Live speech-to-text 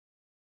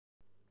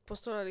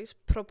πώς το λαλείς,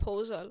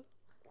 proposal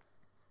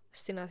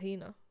στην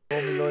Αθήνα.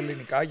 Εγώ μιλώ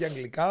ελληνικά και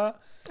αγγλικά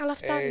Αλλά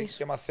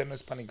και μαθαίνω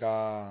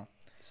ισπανικά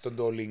στον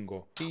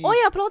Duolingo.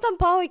 Όχι, απλά όταν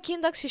πάω εκεί,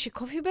 εντάξει, έχει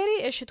coffee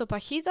berry, έχει το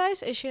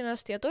παχύτας, έχει ένα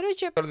εστιατόριο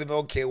και...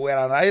 Okay,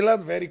 we're an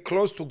island very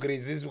close to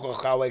Greece. This is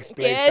how I explain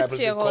Και Cyprus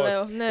έτσι εγώ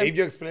λέω, ναι. If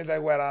you explain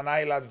that we're an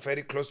island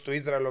very close to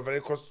Israel or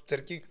very close to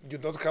Turkey, you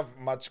don't have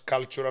much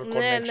cultural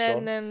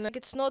connection. Ναι.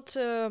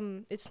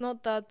 It's not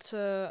that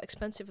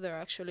expensive there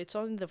actually. It's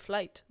only the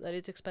flight that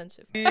it's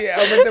expensive.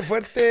 Aumente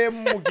fuerte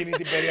μου κινεί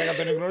την περίεργα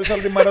να τον γνωρίσω,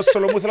 αλλά τη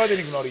Μαροσόλο μου θέλω να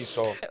την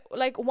γνωρίσω.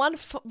 Like one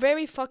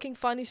very fucking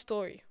funny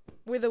story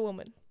with a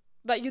woman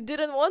that you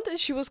didn't want and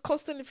she was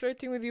constantly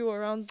flirting with you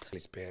around.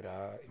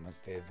 Καλησπέρα,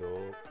 είμαστε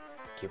εδώ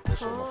και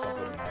πόσο όμορφα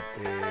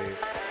περνάτε.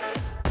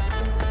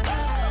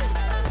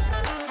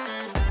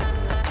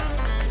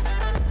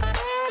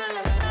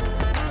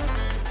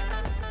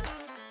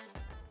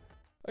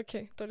 Οκ,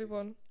 το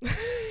λοιπόν.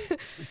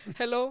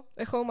 Hello,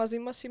 έχω μαζί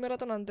μας σήμερα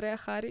τον Αντρέα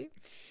Χαρη.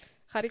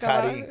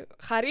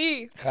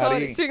 Χαρη,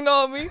 sorry,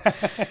 συγγνώμη.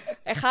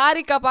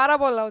 Χάρηκα πάρα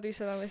πολλά ότι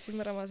είσαι εδώ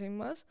σήμερα μαζί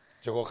μας.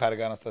 Και εγώ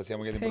χάρηκα, Αναστασία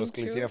μου, για την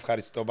πρόσκληση.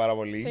 Ευχαριστώ πάρα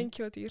πολύ.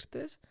 Thank you ότι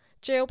ήρθες.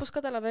 Και όπως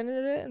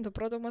καταλαβαίνετε, είναι το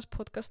πρώτο μας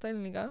podcast στα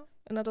ελληνικά.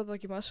 Να το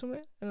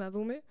δοκιμάσουμε, να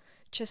δούμε.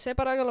 Και σε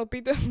παρακαλώ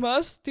πείτε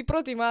μας τι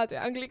προτιμάτε,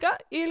 αγγλικά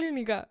ή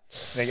ελληνικά.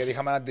 Ναι, γιατί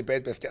είχαμε ένα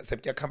debate, παιδιά, σε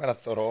ποια κάμερα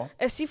θωρώ.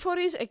 Εσύ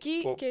φορείς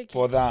εκεί και εκεί.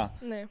 Ποδά.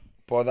 Ναι.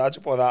 Ποδά και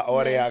ποδά.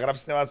 Ωραία, Ναι.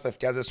 γράψτε μας,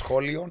 παιδιά, σε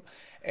σχόλιο.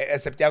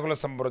 Σε ποια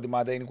γλώσσα με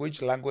προτιμάτε. In which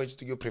language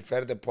do you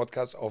prefer the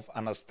podcast of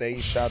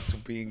Anastasia to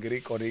be in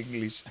Greek or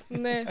English?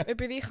 Ναι,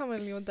 επειδή είχαμε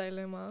λίγο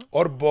dilemma.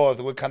 Or both.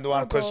 We can do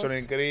one Or question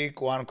both. in Greek,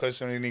 one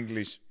question in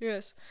English.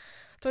 Yes.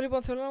 Τώρα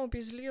λοιπόν θέλω να μου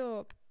πεις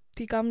λίγο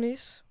τι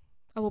κάνεις,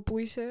 από πού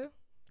είσαι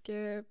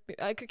και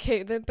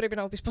δεν πρέπει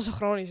να μου πεις πόσο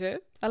χρόνο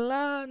είσαι,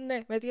 αλλά ναι,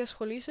 με τι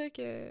ασχολείσαι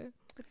και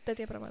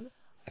τέτοια πράγματα.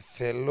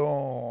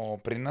 Θέλω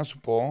πριν να σου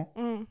πω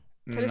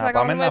Θέλεις να πάμε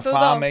κάνουμε να τούτο?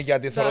 φάμε,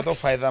 γιατί θέλω το Εντάξει.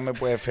 φαίδαμε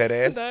που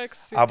έφερες Εντάξει.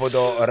 από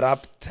το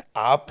Wrapped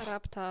Up.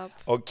 Wrapped up.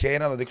 Οκ,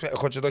 να το δείξω.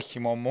 Έχω και το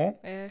χυμό μου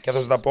και θα σου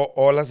έχεις. τα πω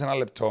όλα σε ένα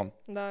λεπτό.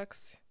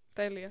 Εντάξει,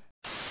 τέλεια.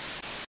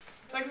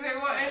 Εντάξει,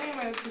 εγώ δεν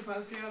είμαι έτσι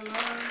φάση, αλλά...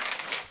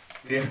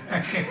 Τι είναι?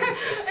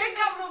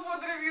 Έκανα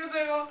food reviews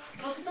εγώ.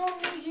 Δώσε το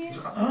ανοίγει.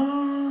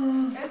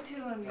 Έτσι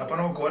το ανοίγει.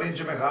 Απάνω μου κόρη είναι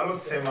και μεγάλο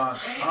θέμα.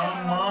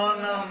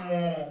 Αμάνα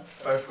μου.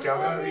 Παιδιά,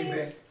 να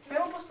δείτε. Πες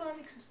μου πώς το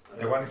άνοιξες.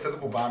 Εγώ άνοιξα το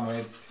που πάνω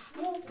έτσι.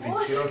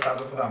 Διτσίρωσα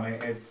το που δάμε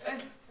έτσι.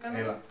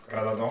 Έλα,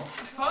 κρατά το.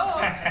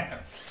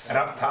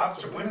 Wrapped Up,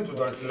 και πού είναι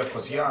τούτο, στη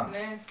Λευκοσία?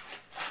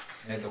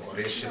 Ναι. Το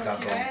κορίτσι σαν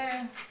το.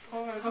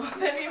 Εγώ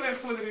δεν είμαι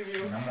food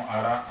review. Να μου,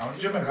 άρα, αν είναι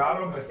και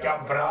μεγάλο,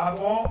 παιδιά,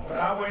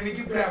 μπράβο, είναι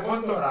κυπριακό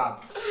το rap.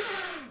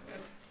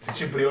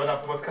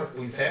 Κυπριώτα podcast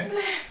που είσαι,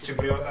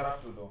 Κυπριώτα rap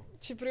τούτο.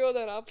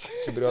 Τσιπριώτα ραπ.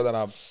 Κυπριώτα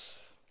rap.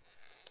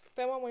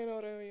 Πέμα μου είναι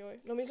ωραίο ή όχι.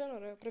 Νομίζω είναι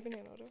ωραίο, πρέπει να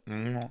είναι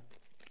ωραίο.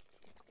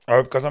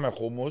 Έπιασαμε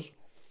χούμους,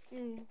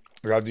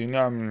 γιατί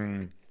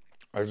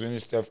είναι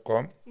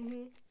στεύκο.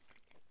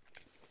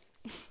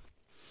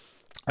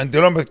 Εν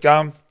τέλος,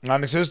 παιδιά, να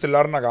ανοίξετε στη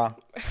Λάρνακα.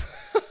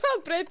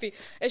 Πρέπει.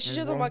 Εσύ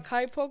και το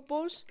μακάι pork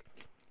balls.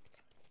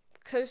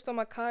 Ξέρεις το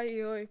μακάι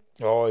ή όχι.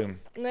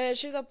 Όχι. Ναι,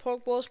 εσύ τα pork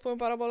balls που είναι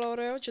πάρα πολύ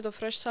ωραίο και το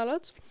fresh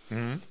salads.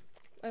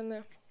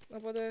 Ναι,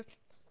 οπότε...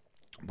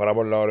 Πάρα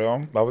πολύ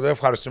ωραίο. Οπότε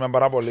ευχαριστούμε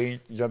πάρα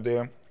πολύ για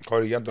τη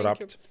χορηγία του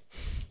Wrapped.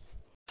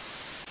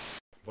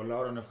 Πολύ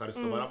ωραίο,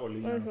 ευχαριστώ πάρα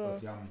πολύ,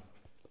 Αναστασία μου.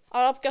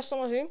 Αλλά πιάσ' το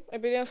μαζί,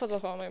 επειδή δεν θα το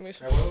φάμε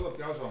εμείς. Εγώ θα το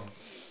πιάσω.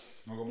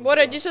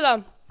 Μπορεί, εγγύσου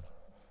τα.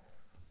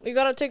 You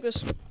gotta take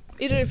this.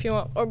 Eat it if you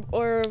want.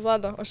 Or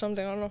Vlada or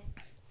something, I don't know.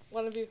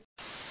 One of you.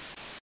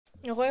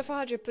 Εγώ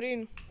έφαγα και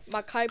πριν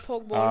μακάι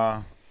pork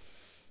ball.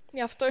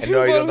 Γι' αυτό είναι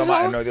πολύ καλό.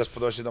 Εννοείται που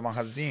το έχει το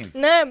μαχαζί.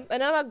 Ναι,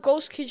 ένα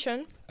ghost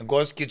kitchen.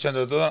 Ghost Kitchen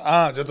το τούτο.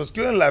 Και το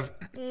Studentlife.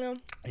 Ναι.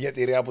 Η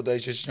εταιρεία που το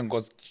έχει είναι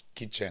Ghost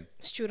Kitchen.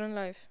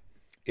 Studentlife.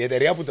 Η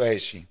εταιρεία που το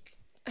έχει.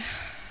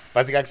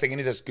 Βασικά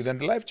ξεκίνησε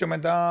Studentlife και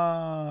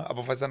μετά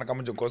αποφάσισα να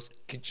κάνουμε και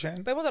Ghost Kitchen.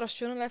 Πες μου τώρα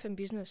Studentlife and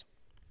business.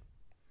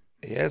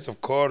 Yes, of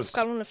course.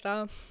 Κάνουν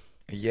λεφτά.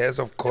 Yes,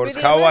 of course.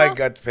 Επειδή How I εμένα-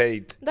 got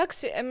paid.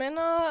 Εντάξει,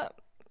 εμένα...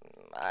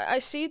 I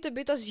see it a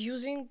bit as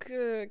using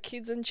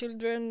kids and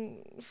children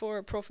for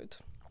profit.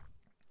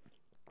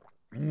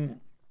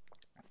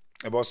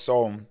 It was so,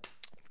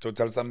 to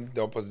tell something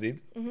the opposite,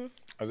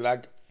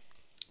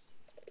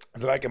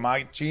 it's like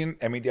imagine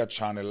a media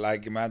channel,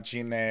 like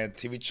imagine a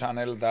TV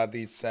channel that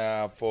is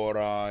for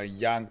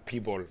young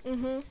people,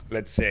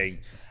 let's say.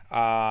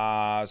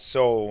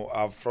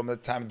 From the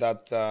time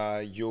that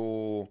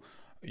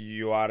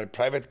you are a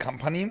private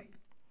company,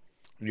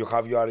 you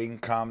have your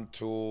income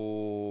to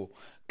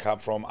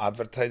come from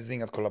advertising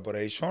and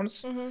collaborations,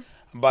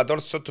 but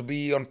also to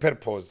be on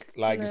purpose.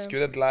 Like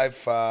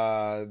Studentlife,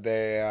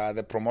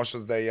 the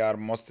promotions, they are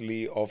mostly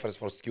offers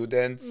for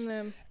students.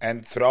 And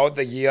throughout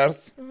the years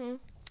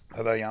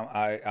that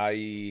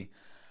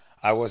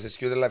I was a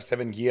Studentlife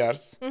 7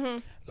 years,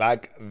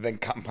 like the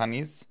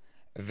companies,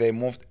 they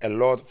moved a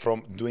lot from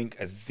doing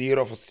a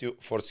zero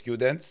for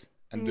students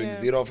and doing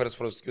zero offers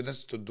for students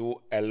to do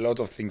a lot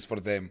of things for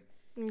them.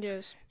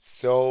 Yes.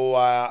 So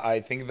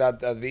I think that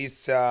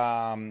this,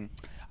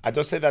 I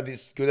don't say that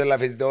this student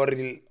life is the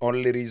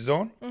only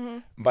reason,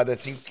 but I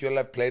think student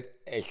life played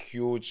a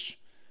huge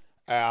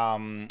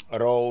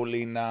role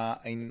in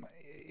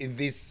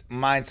this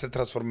mindset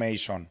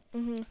transformation.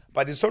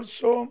 But it's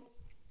also,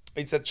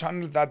 it's a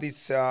channel that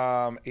is,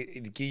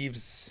 it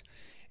gives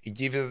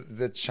us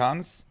the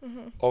chance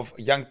of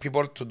young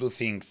people to do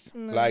things.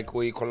 Like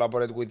we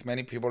collaborate with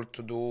many people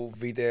to do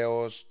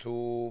videos,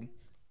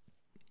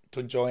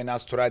 to join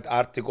us, to write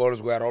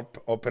articles. We are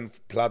open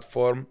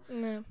platform.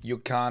 You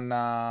can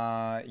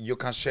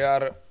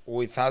share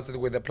with us,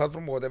 with the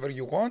platform, whatever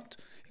you want.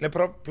 A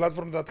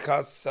platform that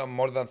has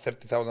more than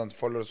 30,000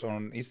 followers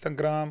on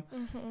Instagram,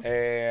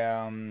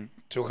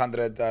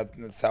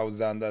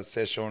 200,000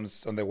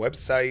 sessions on the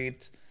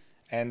website,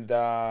 and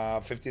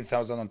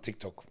 15,000 on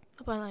TikTok.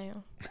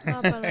 Απανάγια.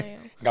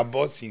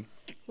 Γαμπόση.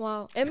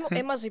 Wow.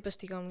 Μας είπες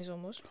τι κάνεις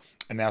όμως.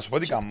 Ναι, να σου πω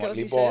τι κάνω.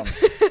 Λοιπόν,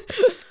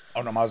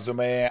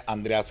 ονομάζομαι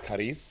Ανδρέας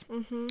Χαρής.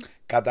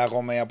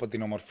 Κατάγομαι από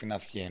την όμορφη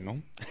Αθήνα.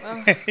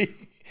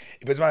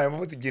 Είπες με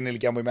από την κοινή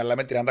ηλικία μου, είμαι αλλά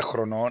είμαι 30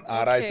 χρονών,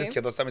 άρα είσαι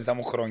σχεδόν στα μισά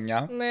μου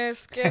χρόνια. Ναι,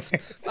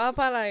 σκέφτου.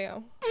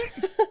 Απανάγια.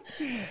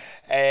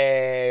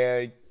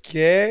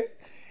 Και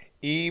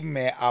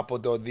είμαι από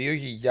το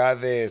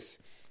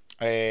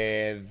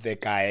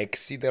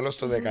 2016, τέλος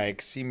το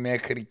 2016,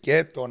 μέχρι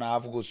και τον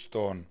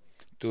Αύγουστο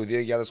του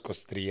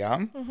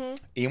 2023,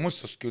 ήμουν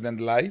στο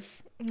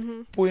Studentlife,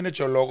 που είναι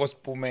και ο λόγος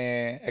που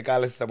με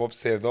εκάλεσες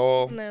απόψε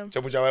εδώ και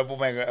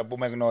που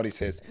με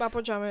γνώρισες.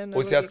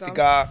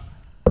 Ουσιαστικά,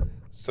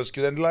 στο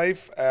Studentlife,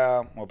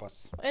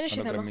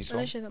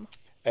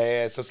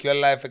 στο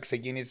Studentlife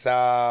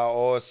ξεκίνησα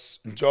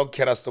ως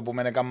joker, ας το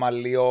πούμε, έκανα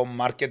λίγο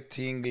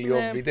marketing, λίγο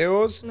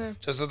videos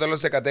και στο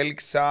τέλος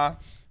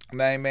κατέληξα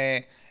να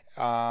είμαι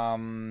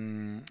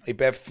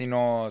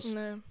υπεύθυνος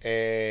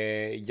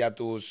για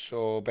τους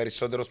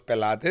περισσότερους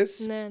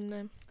πελάτες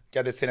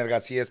για τις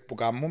συνεργασίες που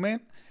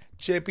κάνουμε.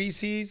 Και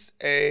επίσης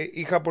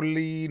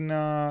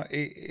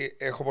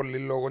έχω πολύ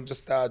λόγο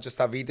και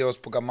στα βίντεο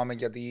που κάναμε,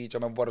 γιατί και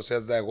με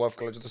παρουσίαζα εγώ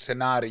εύκολα και το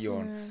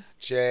σενάριο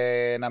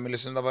και να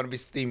μιλήσω με τα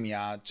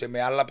πανεπιστήμια και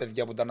με άλλα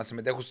παιδιά που ήταν να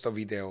συμμετέχουν στο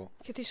βίντεο.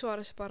 Και τι σου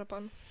άρεσε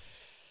παραπάνω?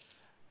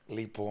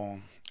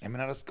 Λοιπόν,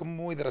 εμένα αρέσκαν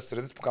μου οι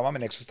δραστηριότητες που κάναμε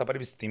έξω στα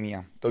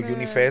πανεπιστήμια. Το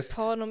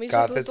Unifest.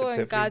 Νομίζω τούτο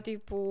είναι κάτι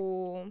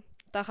που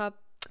τα είχα...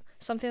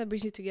 Something that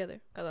brings you together,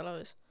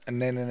 καταλάβες.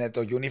 Ναι,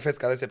 το Unifest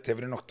κάθε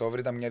Σεπτέμβριο-Οκτώβριο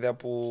ήταν μια ιδέα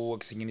που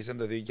ξεκινήσε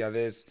το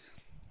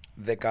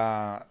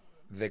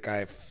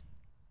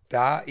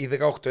 2017 ή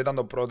 2018 ήταν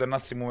το πρώτο, να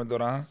θυμούμε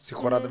τώρα,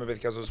 συγχωράτε με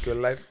παιδιά στο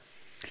Studentlife.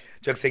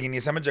 Και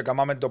ξεκινήσαμε και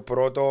κάναμε το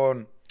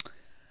πρώτο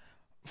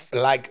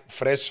like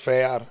fresh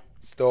fair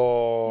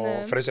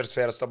freshers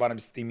fair στο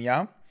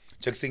πανεπιστήμια.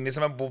 Και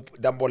ξεκινήσαμε που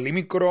ήταν πολύ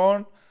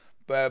μικρό.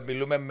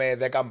 Μιλούμε με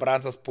 10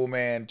 branch, ας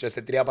πούμε, και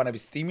σε 3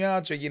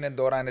 πανεπιστήμια και έγινε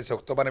τώρα είναι σε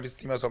 8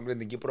 πανεπιστήμια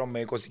στην Κύπρο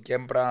με 20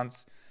 και branch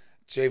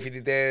και οι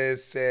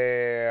φοιτητές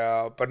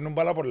παίρνουν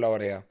πάρα πολλά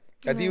ωραία.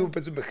 Γιατί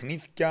παίζουν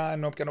παιχνίδια,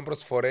 ενώ πιάνουν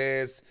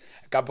προσφορές,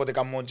 κάποτε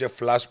κάνουν και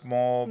flash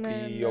mob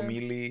ή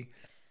ομίλοι.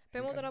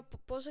 Πες μου τώρα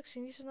πώς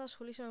ξεκίνησες να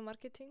ασχολείσαι με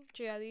marketing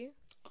και γιατί?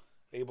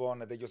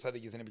 Λοιπόν, τέλειωσα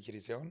δικής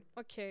επιχειρήσεων.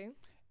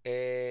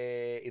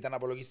 Ήταν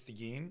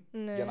απολογιστική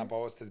για να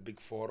πάω στις Big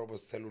Four,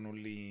 όπως θέλουν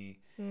όλοι.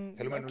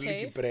 Θέλουμε όλοι οι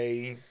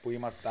Κυπραίοι που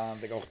ήμασταν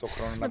 18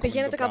 χρόνων να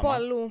πηγαίνετε κάπου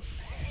αλλού.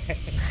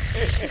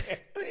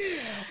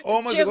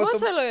 Όμως και εγώ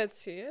θέλω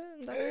έτσι.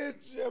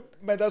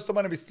 Μετά στο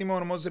πανεπιστήμιο,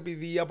 όμως,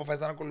 επειδή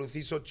αποφάσισα να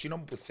ακολουθήσω εκείνο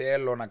που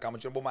θέλω να κάνω,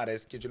 εκείνο που μου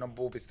αρέσει και εκείνο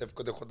που πιστεύω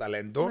ότι έχω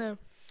ταλέντο,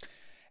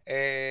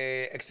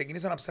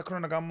 ξεκίνησα να ψάχνω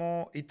να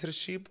κάνω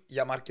internship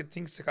για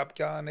marketing σε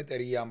κάποια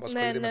εταιρεία που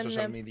ασχολείται με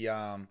social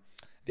media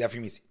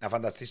διαφήμιση. Να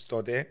φανταστείς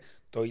τότε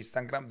το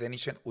Instagram δεν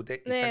είχε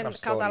ούτε Instagram stories.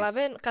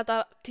 Καταλαβαίνω.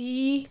 Τι?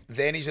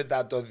 Δεν είχε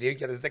το 2016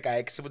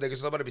 που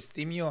τελείωσε το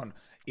πανεπιστήμιο.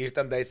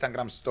 Ήρθαν τα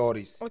Instagram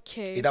stories.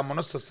 Ήταν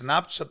μόνο στο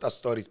Snapchat τα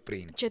stories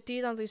πριν. Και τι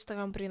ήταν το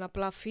Instagram πριν?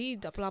 Απλά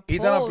feed, απλά post?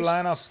 Ήταν απλά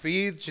ένα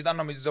feed και ήταν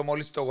νομίζω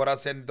μόλις το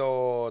αγοράσαν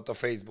το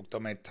Facebook, το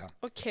Meta.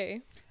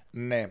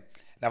 Ναι.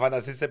 Να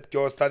φανταστείς σε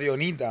ποιο στάδιο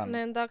ήταν.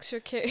 Ναι,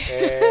 εντάξει,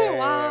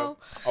 wow.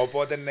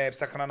 Οπότε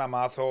ψάχνα να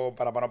μάθω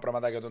παραπάνω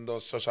πράγματα για το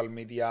social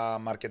media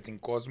marketing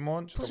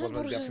κόσμο. Πώς δεν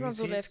μπορούσες να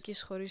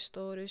δουλεύεις χωρίς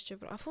stories και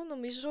αφού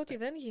νομίζω ότι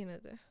δεν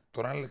γίνεται.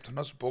 Τώρα ένα λεπτό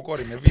να σου πω,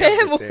 κόρη, με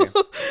βιάζεσαι.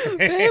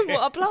 Πες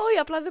μου,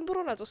 απλά δεν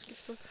μπορώ να το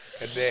σκεφτώ.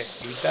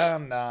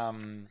 Ήταν...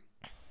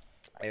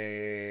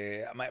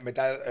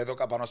 μετά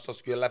εδώ πάνω στο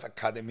Studentlife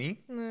Academy,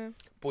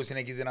 που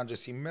συνεχίζει να είναι και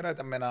σήμερα,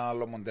 ήταν με ένα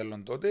άλλο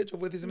μοντέλο τότε και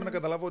βοήθησε με να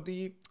καταλάβω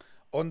ότι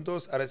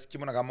όντως αρέσει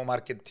μου να κάνω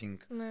marketing.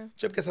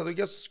 Και έπιασα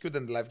δουλειά στο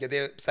Studentlife,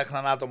 γιατί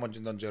ψάχναν άτομο και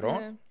τον καιρό.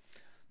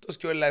 Το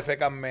Studentlife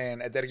έκαμε,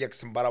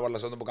 ετέριαξε πάρα πολλά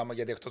σε που κάνουμε,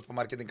 γιατί εκτός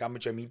από marketing κάνουμε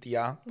και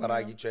media,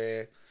 παράγει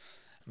και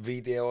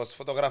βίντεο,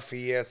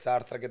 φωτογραφίες,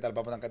 άρθρα κτλ.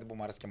 Που ήταν κάτι που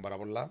μου άρεσε και πάρα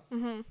πολλά.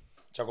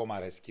 Και ακόμα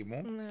αρέσει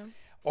μου.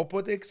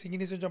 Οπότε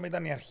ξεκίνησε και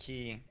ήταν η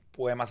αρχή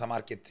που έμαθα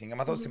marketing.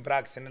 Έμαθα στην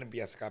πράξη, δεν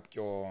πήγα σε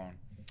κάποιο...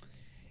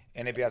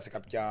 Δεν πήγα σε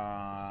κάποια...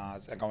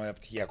 σε κάποιο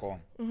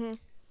πτυχιακό.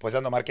 Πώς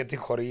ήταν το marketing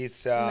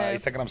χωρίς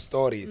Instagram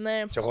stories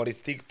και χωρίς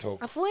TikTok.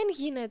 Αφού δεν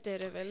γίνεται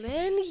ρε βέλε,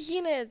 δεν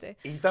γίνεται.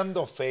 Ήταν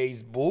το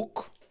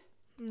Facebook,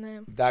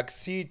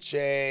 εντάξει,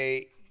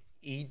 και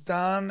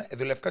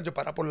δουλεύκαν και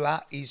πάρα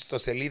πολλά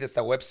ιστοσελίδες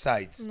στα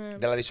websites.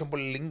 Δηλαδή είχε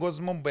πολύ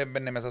κόσμο που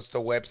έμπαινε μέσα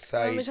στο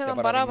website. Νομίζω ήταν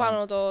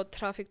παραπάνω το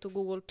traffic του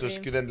Google. Του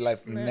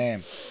Studentlife, ναι.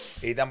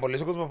 Ήταν πολύ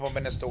κόσμο που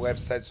έμπαινε στο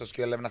website, στο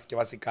Studentlife να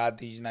διαβάσει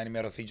κάτι, να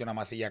ενημερωθεί και να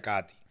μάθει για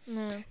κάτι.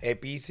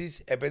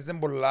 Επίσης, έπαιζε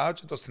πολλά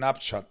και το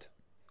Snapchat.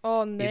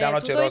 Ναι,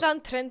 τούτο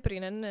ήταν trend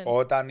πριν, ναι.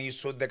 Όταν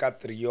ήσουν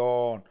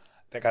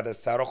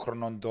 13-14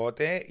 χρονών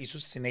τότε, ήσουν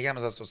συνέχεια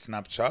μέσα στο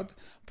Snapchat,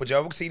 που και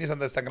από ξεκίνησαν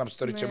τα Instagram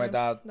story και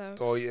μετά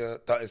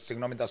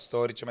τα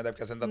story και μετά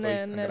πιάσαν τα το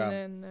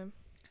Instagram. Ναι.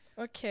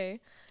 Οκ.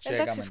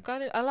 Εντάξει,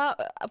 ευκάλει. Αλλά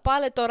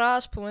πάλι τώρα,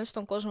 ας πούμε,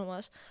 στον κόσμο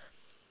μας,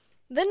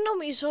 δεν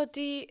νομίζω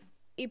ότι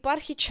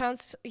υπάρχει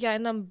chance για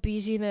ένα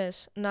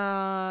business να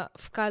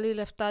βγάλει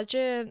λεφτά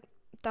και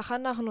ταχά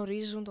να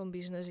γνωρίζουν τον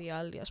business οι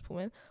άλλοι, ας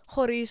πούμε,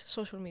 χωρίς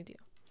social media.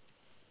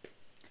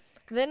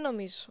 Δεν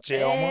νομίζω.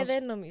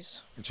 Δεν νομίζω.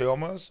 Και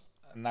όμως,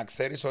 να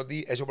ξέρεις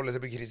ότι έχει πολλές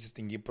επιχειρήσεις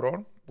στην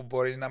Κύπρο που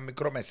μπορεί να είναι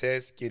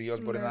μικρομεσαίες,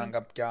 κυρίως μπορεί να είναι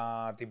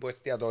κάποια τύπου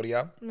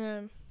εστιατόρια,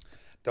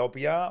 τα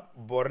οποία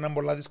μπορεί να είναι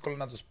πολλά δύσκολο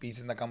να τους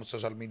πείσεις να κάνουν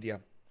social media.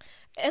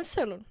 Εν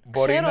θέλουν.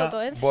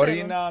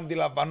 Μπορεί να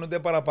αντιλαμβάνονται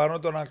παραπάνω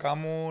το να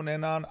κάνουν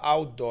έναν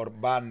outdoor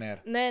banner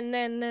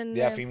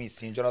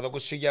διαφήμιση και να δώκουν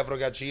 1.000 ευρώ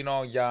για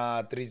τσίνο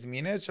για 3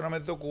 μήνες και να με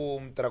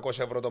δώκουν 300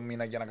 ευρώ το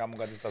μήνα για να κάνουν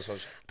κάτι στα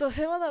social. Το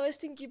θέμα τα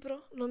στην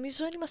Κύπρο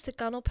νομίζω δεν είμαστε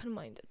καν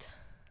open-minded.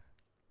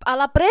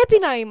 Αλλά πρέπει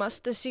να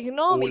είμαστε,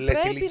 συγγνώμη.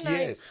 Ούλες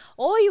ηλικίες.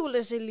 Όχι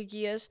ούλες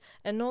ηλικίες,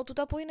 ενώ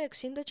τούτα που είναι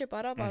 60 και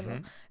παραπάνω.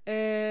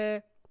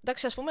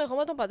 Εντάξει, ας πούμε, εγώ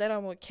με τον πατέρα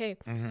μου,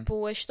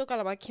 που έχει το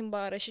καλαμάκι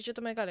μπαρ, έχει και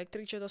το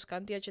Μεγαλεκτρικ και το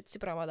Σκάντια και έτσι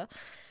πράγματα.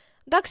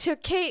 Εντάξει,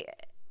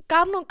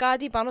 κάνουν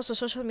κάτι πάνω στο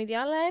social media,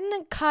 αλλά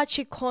είναι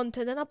catchy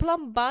content, είναι απλά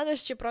banners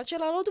και πράγματα,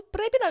 αλλά του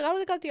πρέπει να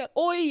κάνουν κάτι άλλο.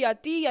 Όχι,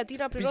 γιατί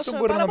να πληρώσουμε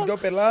πίσω μπορεί να πιω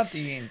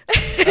πελάτη.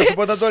 Να σου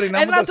πω τα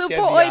τωρινά μου τα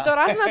σχέδια. Όχι,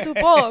 τώρα να του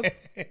πω.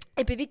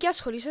 Επειδή και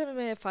ασχολείσαι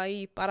με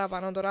φαΐ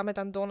παραπάνω τώρα, με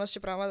τα ντόνας και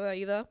πράγματα,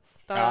 είδα.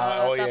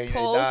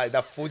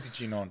 Τα foodie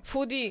κοινών.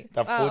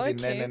 Τα foodie,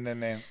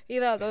 ναι.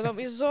 Είδα το,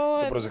 νομίζω.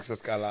 Το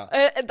πρόσεξες καλά.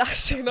 Εντάξει,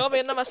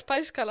 συγγνώμη, να μας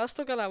πάει καλά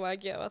στο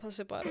καλαμάκι, άμα θα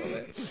σε πάρω.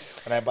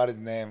 Να πάρεις,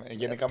 ναι.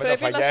 Γενικά με τα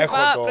φαγιά έχω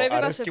το,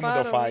 αρέσκει μου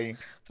το φαΐ.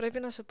 Πρέπει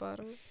να σε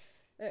πάρω.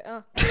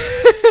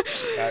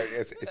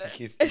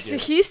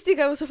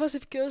 Εσυχίστηκα. μου σε φάση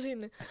ποιος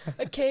είναι.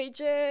 Και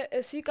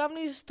εσύ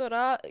κάνεις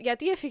τώρα.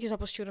 Γιατί έφυγες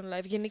από Student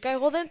Life? Γενικά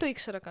εγώ δεν το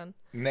ήξερα καν.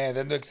 Ναι,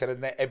 δεν το ήξερες.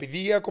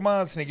 Επειδή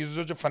ακόμα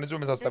συνεχίζω και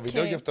εμφανίζομαι μέσα στα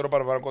βίντεο, γι' αυτό ο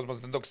παραπάνω κόσμος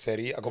δεν το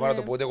ξέρει. Ακόμα να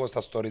το πω ούτε εγώ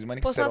στα stories μου.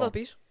 Πώς να το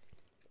πεις?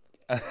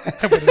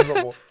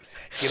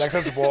 Κοιτάξτε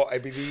να σου πω,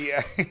 επειδή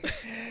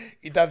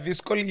ήταν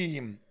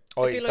δύσκολη.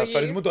 Όχι, στα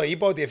stories μου το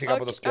είπα ότι έφυγα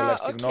από το Student Life,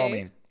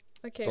 συγγνώμη.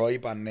 Το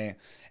είπα, ναι.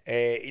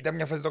 Ήταν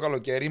μια φάση το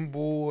καλοκαίρι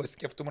που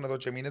σκέφτομαι εδώ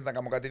και μήνες να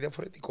κάνω κάτι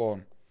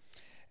διαφορετικό.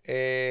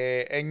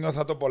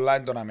 Ένιωθα το πολλά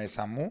έντονα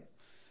μέσα μου.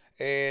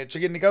 Και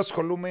γενικά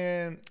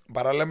ασχολούμαι,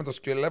 παράλληλα με το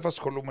Student Life,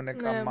 ασχολούμαι να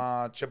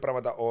κάνω και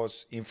πράγματα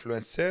ως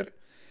influencer.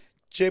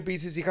 Και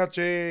επίσης είχα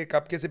και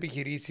κάποιες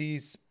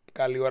επιχειρήσεις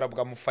καλή ώρα που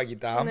κάνουν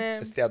φαγητά,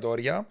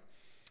 εστιατόρια,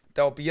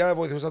 τα οποία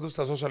βοηθούσαν τους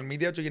στα social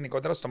media και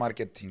γενικότερα στο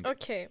marketing.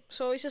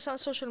 So είσαι σαν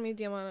social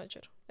media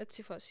manager,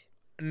 έτσι φάση.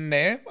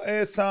 Ναι,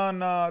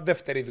 σαν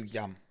δεύτερη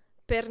δουλειά.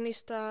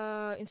 Παίρνεις τα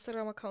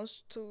Instagram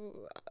accounts του...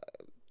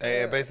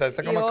 Παίρνεις τα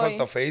Instagram accounts,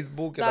 τα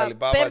Facebook και τα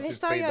λοιπά. Παίρνεις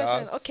τα για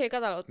εσένα. Οκ,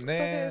 κατάλαβα.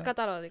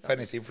 Ναι,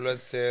 φέρνεις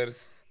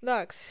influencers.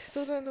 Εντάξει,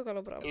 τούτο είναι το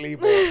καλό πράγμα.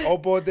 Λοιπόν,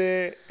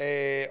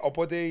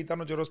 οπότε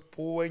ήταν ο καιρός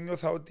που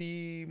ένιωθα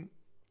ότι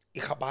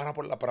είχα πάρα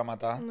πολλά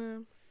πράγματα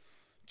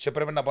και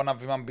πρέπει να πάω ένα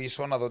βήμα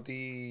πίσω να δω τι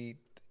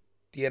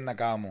είναι να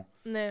κάνω.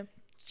 Ναι.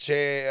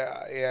 Και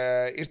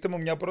ήρθε μου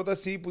μια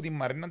πρόταση που τη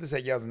Μαρίνα της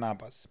Αγίας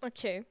Νάπας.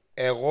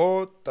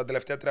 Εγώ τα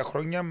τελευταία 3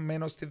 χρόνια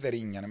μένω στη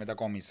Δερίνια, να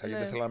μετακόμισα,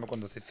 γιατί θέλω να είμαι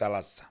κοντά στη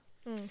θάλασσα.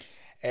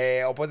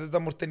 Οπότε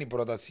όταν μου ήρθε η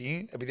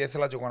πρόταση, επειδή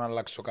ήθελα και εγώ να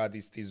αλλάξω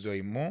κάτι στη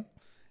ζωή μου,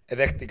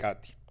 δέχτη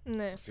κάτι.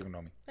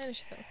 Συγγνώμη.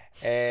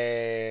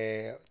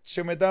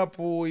 Και μετά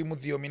που ήμουν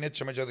 2 μήνες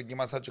και με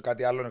δοκίμασα και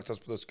κάτι άλλο εκτός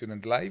από το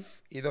Student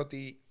Life, είδα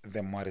ότι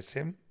δεν μου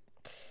άρεσε.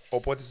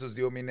 Οπότε στους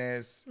 2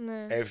 μήνες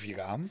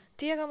έφυγα.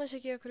 Τι έκαμες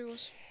εκεί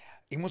ακριβώς?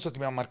 Ήμουν στο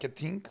τμήμα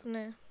μάρκετινγκ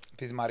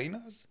της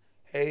Μαρίνας,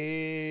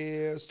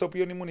 στο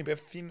οποίο ήμουν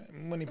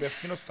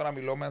υπεύθυνος στο να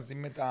μιλώ μαζί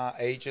με τα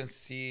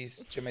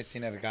agencies και με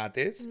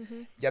συνεργάτες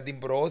για την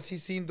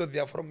προώθηση των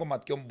διάφορων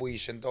κομματιών που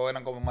είχε. Το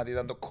ένα κομμάτι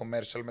ήταν το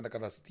commercial με τα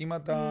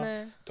καταστήματα,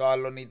 το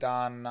άλλο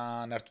ήταν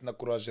να έρθουν τα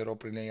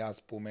κουραζερόπλοια,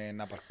 ας πούμε,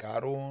 να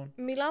παρκάρουν.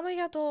 Μιλάμε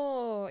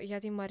για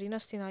τη Μαρίνα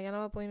στην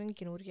Αγία που είναι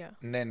καινούρια.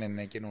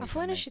 Ναι, καινούρια.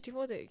 Αφού είναι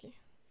τίποτε εκεί.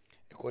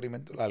 Εγώ είμαι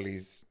το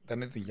λαλής.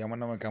 Ήταν η δουλειά μου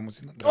να με κάνουν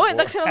συναντραπώ. Όχι,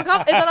 εντάξει,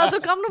 να το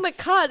κάνουμε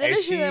κάτι. Δεν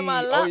έχει θέμα,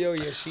 αλλά...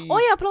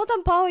 Όχι, απλά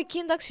όταν πάω εκεί,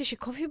 εντάξει, έχει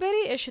coffee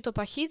berry, έχει το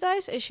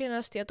παχίτας, έχει ένα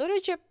εστιατόριο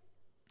και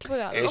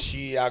τίποτε άλλο.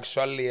 Έχει,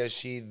 actually,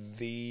 έχει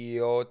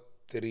 2,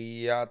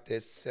 3, 4,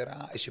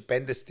 έχει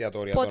 5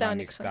 εστιατόρια τώρα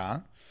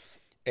ανοιχτά.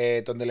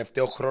 Τον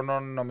τελευταίο χρόνο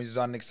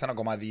νομίζω άνοιξαν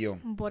ακόμα 2.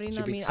 Μπορεί Και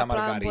να μην, πίτσα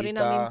απλά μπορεί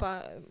να μην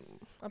μαργαρίτα.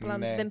 απλά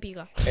Ναι. δεν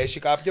πήγα. Έχει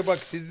κάποια που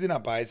αξίζει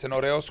να πάει. Είναι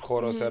ωραίος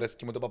χώρος.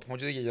 Αρέσκει μου το παππού μου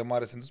και η γιαγιά μου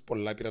άρεσε τους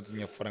πολλά. Πήρα τους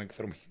μια φορά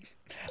εκδρομή.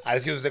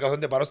 Αρέσκει τους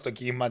 10 πάνω στο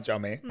κύμα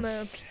τζαμέ.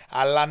 Ναι.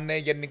 Αλλά ναι,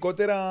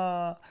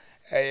 γενικότερα.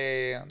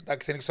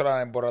 Εντάξει, δεν ξέρω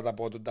αν μπορώ να τα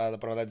πω τα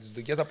πράγματα της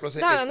δουλειάς. Απλώς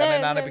ήταν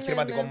έναν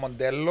επιχειρηματικό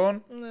μοντέλο.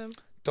 Ναι.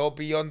 Το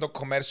οποίο το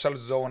commercial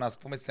zone, ας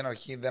πούμε, στην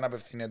αρχή δεν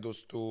απευθύνεται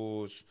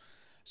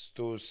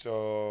στους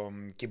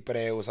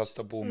Κυπραίους, ας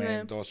το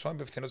πούμε, τόσο.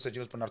 Απευθύνονται σε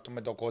εκείνους που να έρθουν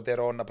με το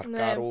κότερο, να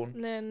παρκάρουν,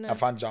 να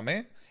φάνε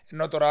τζαμέ.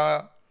 Ενώ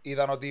τώρα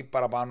είδαν ότι οι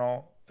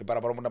παραπάνω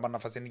που να πάνε να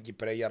φάσει είναι οι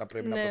Κυπραίοι, άρα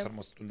πρέπει να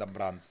προσαρμοστούν τα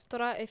brands.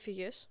 Τώρα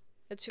έφυγες,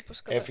 έτσι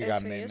όπως Έφυγα,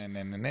 έφυγες.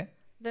 ναι.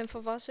 Δεν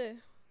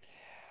φοβάσαι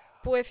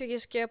που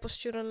έφυγες και από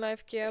Student Life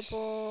και από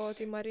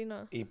τη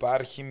Μαρίνα?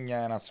 Υπάρχει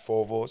ένας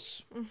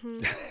φόβος.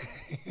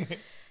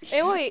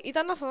 Εγώ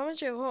ήταν να φοβάμαι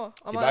και εγώ.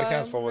 Υπάρχει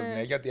ένας φόβος,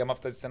 ναι, γιατί άμα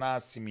φτάσεις σε ένα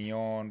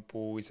σημείο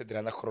που είσαι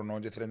 30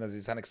 χρονών και θέλεις να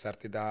ζήσεις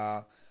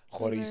ανεξάρτητα,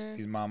 χωρίς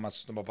της μάμας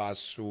σου, τον παπά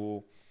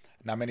σου,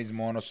 να μένεις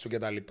μόνος σου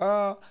κτλ.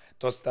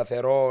 Το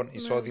σταθερό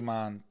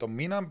εισόδημα το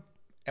μήνα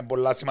είναι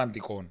πολλά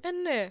σημαντικό.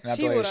 Ναι, να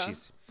σίγουρα. το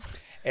έχεις.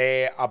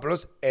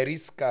 Απλώς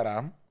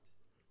ερίσκαρα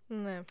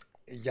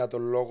για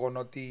τον λόγο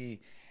ότι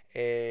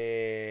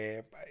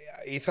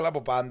ήθελα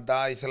από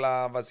πάντα,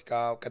 ήθελα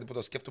βασικά κάτι που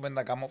το σκέφτομαι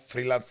να κάνω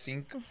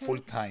freelancing full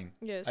time.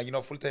 Yes. Να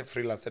γίνω full time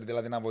freelancer,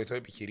 δηλαδή να βοηθώ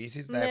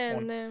επιχειρήσεις να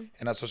έχουν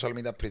ένα social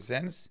media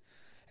presence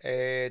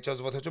και να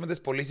τους βοηθώ και με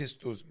τις πωλήσεις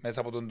τους μέσα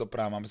από το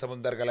πράγμα, μέσα από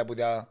τα εργαλεία που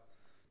διά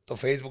το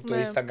Facebook, το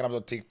Instagram,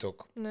 το TikTok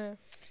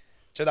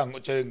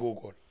και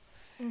Google.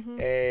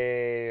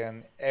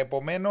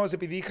 Επομένως,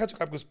 επειδή είχα και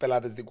κάποιους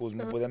πελάτες δικούς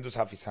μου που δεν τους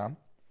άφησα,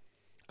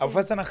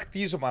 αποφάσισα να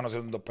χτίσω πάνω σε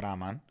αυτό το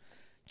πράγμα.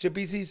 Και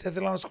επίσης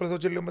ήθελα να ασχοληθώ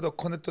και λίγο με το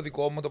content το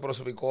δικό μου, το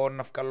προσωπικό,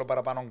 να βγάλω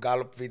παραπάνω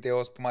gallop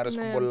βίντεο που μου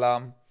αρέσουν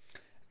πολλά,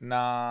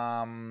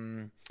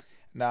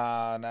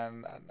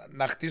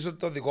 να χτίσω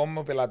το δικό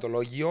μου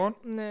πελατολόγιο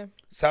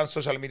σαν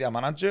social media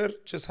manager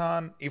και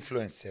σαν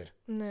influencer.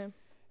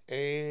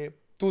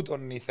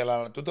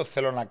 Τούτο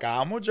θέλω να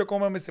κάνω και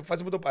ακόμα είμαι στη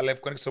φάση που το παλεύω,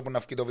 δεν ξέρω που να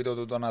βγει το βίντεο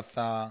τούτο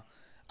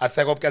αν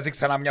θα έχω πιάσει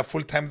ξανά μια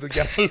full time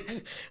δουλειά.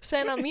 Σε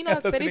ένα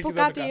μήνα περίπου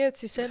κάτι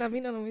έτσι, σε ένα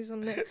μήνα νομίζω,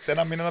 ναι. Σε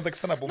ένα μήνα να τα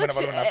ξαναπούμε, να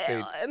βάλουμε ένα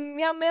update.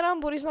 Μια μέρα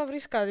μπορείς να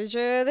βρεις κάτι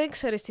και δεν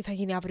ξέρεις τι θα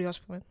γίνει αύριο, ας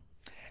πούμε.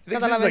 Δεν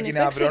ξέρεις τι θα γίνει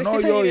αύριο,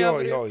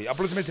 όχι.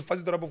 Απλώς είμαι στη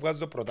φάση τώρα που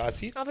βγάζω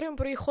προτάσεις. Αύριο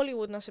μπορεί η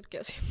Hollywood να σε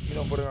πιάσει.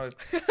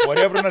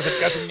 Μπορεί αύριο να σε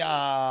πιάσει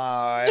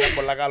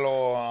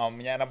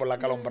ένα πολλά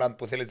καλό brand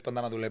που θέλεις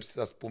πάντα να δουλέψεις,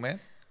 ας πούμε.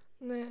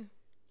 Ναι.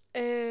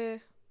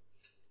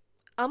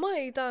 Άμα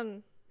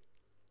ήταν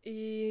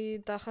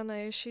τάχα να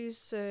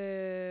έχεις,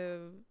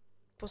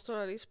 πώς το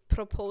λαλείς,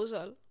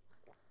 proposal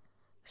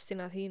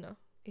στην Αθήνα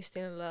ή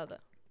στην Ελλάδα,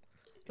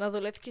 να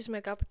δουλεύεις με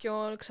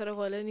κάποιον, ξέρω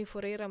εγώ, Ελένη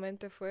Φουρέιρα,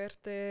 Μέντε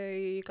Φουέρτε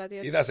ή κάτι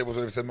έτσι. Είδα σε πώς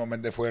δουλεύεις με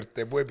Μέντε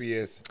Φουέρτε, πού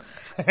έπιες.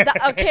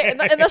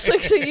 Να σου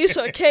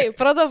εξηγήσω.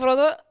 Πρώτο,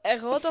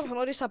 εγώ τον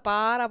γνώρισα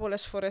πάρα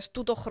πολλές φορές,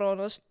 τούτο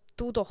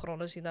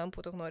χρόνος ήταν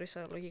που το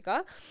γνώρισα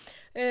λογικά.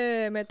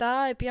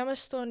 Μετά πήγαμε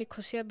στο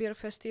Νικοσία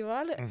Beer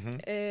Festival.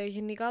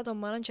 Γενικά το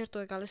manager το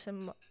εκάλεσε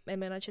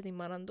εμένα και τη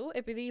μάνα του,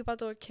 επειδή είπα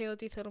το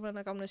ότι θέλουμε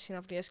να κάνουμε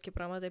συναυλίες και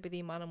πράγματα, επειδή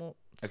η μάνα μου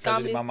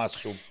και τη μάμα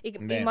σου.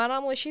 Η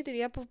μάνα μου έχει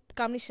εταιρεία που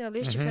κάνει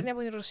συναυλίες και φέρνει από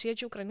την Ρωσία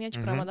και Ουκρανία και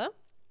πράγματα.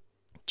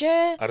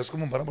 Αρέσκω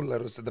μου πάρα πολλά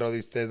Ρώσες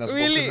τραγουδιστές, να σου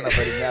πω ποιος να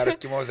φέρει μια,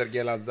 αρέσκει μου ο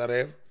Σεργέ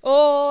Λάζαρεφ.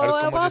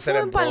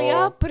 Πάμε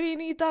παλιά πριν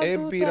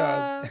ήταν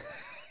τούτα.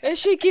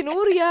 Έχει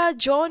καινούρια,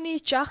 Τζόνι,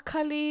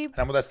 Τσάκαλι.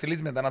 Θα μου τα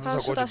στείλεις μετά να τους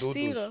ακούω και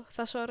τούτους.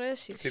 Θα σου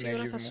αρέσει,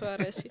 σίγουρα θα σου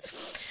αρέσει.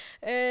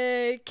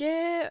 Και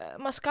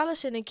μας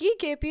κάλεσαν εκεί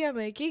και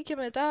πήγαμε εκεί και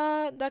μετά,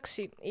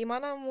 εντάξει, η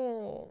μάνα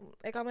μου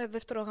έκαμε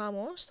δεύτερο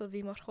γάμο στο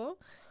δήμαρχο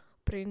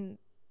πριν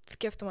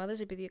 2 εβδομάδες,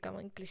 επειδή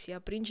έκαμε εκκλησία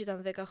πριν και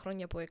ήταν 10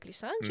 χρόνια που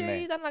έκλεισαν και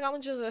ήταν να κάνουν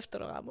και το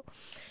δεύτερο γάμο.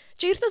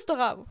 Και ήρθα στο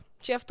γάμο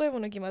και αυτό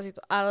ήμουν εκεί μαζί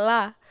του.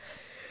 Αλλά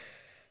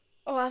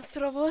ο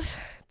άνθρωπος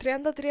 33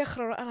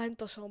 χρόνια, αλλά είναι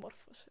τόσο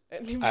όμορφος.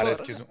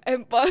 Αρέσκει σου.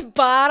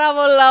 Πάρα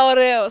πολλά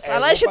ωραίος.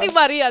 Αλλά έχει τη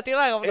Μαρία, τι να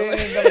κάνω.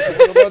 Να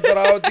σου πω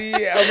τώρα ότι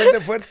ο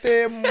Μέντε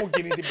Φουέρτε μου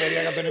κινεί την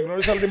περίεργα να τον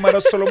γνωρίσω, αλλά τη Μαρία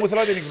Σολομού θέλω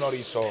να την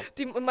γνωρίσω.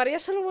 Τη Μαρία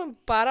Σολομού είναι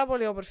πάρα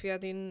πολύ όμορφη για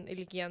την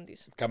ηλικία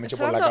της. Κάμε και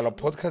πολλά καλό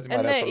podcast η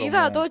Μαρία Σολομού.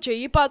 Είδα το και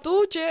είπα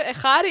του και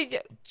χάρη.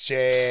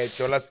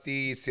 Και όλα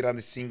στη σειρά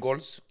της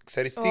singles,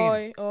 ξέρεις τι,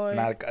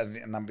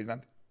 να μπεις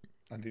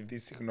να τη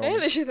δεις, συγγνώμη.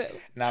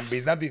 Να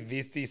μπεις να τη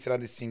δεις τη σειρά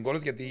της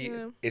singles, γιατί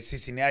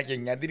εσείς η νέα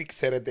γενιά την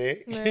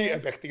ξέρετε.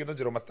 Επέχτηκε τον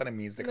καιρό μας ήταν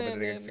εμείς, 15-16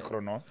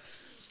 χρονών.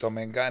 Στο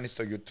Μέγκα,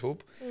 στο YouTube.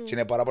 Και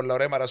είναι πάρα πολλά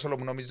ωραία. Μαρά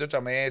Σολομού νομίζω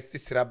ότι στη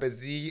σειρά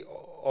παίζει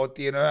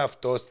ότι είναι ο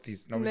εαυτός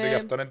της. Νομίζω γι'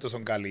 αυτό είναι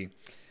τόσο καλή.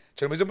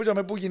 Και νομίζω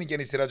που γίνηκε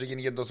η σειρά και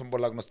γίνηκε τόσο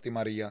πολλά γνωστή η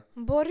Μαρία.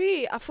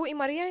 Μπορεί, αφού η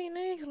Μαρία είναι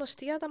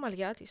γνωστή για τα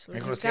μαλλιά της. Είναι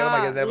γνωστή για τα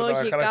μαλλιά της,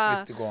 είναι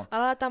χαρακτηριστικό.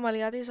 Αλλά τα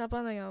μαλλιά της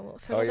απάναγια μου.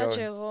 Θέλω τα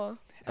και εγώ.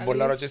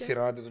 Πολλά ρωτή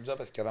σειρά να την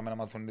παιδιά θα με να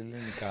μαθούν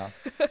ελληνικά.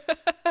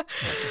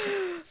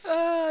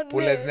 Που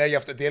λες ναι, γι'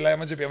 αυτό τι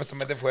έλαβε και πήγαμε στο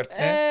Μέντε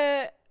Φουέρτε.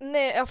 Ναι,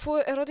 Ναι, αφού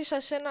ερώτησα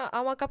εσένα,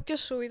 άμα κάποιος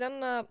σου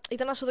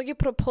ήταν να σου δώσει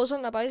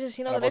proposal να πάεις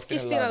εσύ να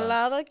δουλεύεις στην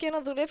Ελλάδα και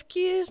να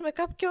δουλεύεις με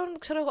κάποιον,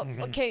 ξέρω εγώ,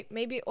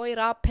 maybe όχι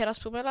rapper, ας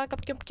πούμε, αλλά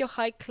κάποιον πιο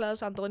high class,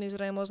 Αντώνης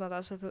Ρέμος,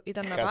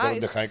 ήταν να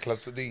πάεις. Καθόλου high class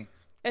του τι.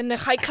 Είναι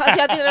high class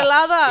για την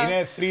Ελλάδα.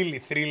 Είναι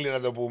θρύλι να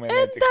το πούμε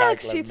έτσι.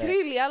 Εντάξει,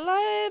 θρύλι, αλλά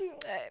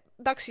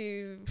εντάξει,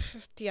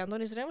 τι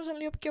Αντώνης Ρέμος είναι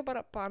λίγο πιο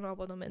παραπάνω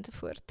από το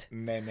Mente Fuerte.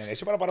 Ναι,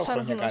 έχει παραπάνω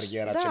χρόνια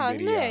καριέρα και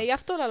εμπειρία. Ναι, γι'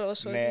 αυτό λαλώ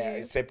σου. Ναι,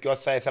 σε ποιον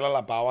θα ήθελα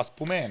να πάω, ας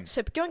πούμε.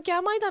 Σε ποιον και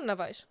άμα ήταν να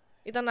πάεις.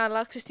 Ήταν να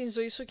αλλάξεις την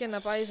ζωή σου και να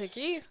πάεις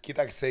εκεί.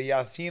 Κοίταξε, η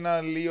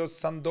Αθήνα λίγο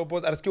σαν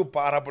τόπος. Αρέσκει μου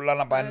πάρα πολλά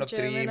να πάει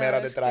τριήμερα,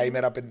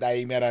 τετραήμερα,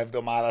 πενταήμερα,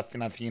 εβδομάδα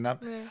στην Αθήνα.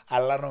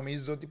 Αλλά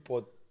νομίζω ότι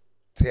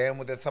ποτέ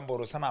μου δεν θα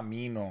μπορούσα να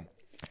μείνω.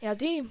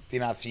 Γιατί?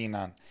 Στην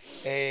Αθήνα.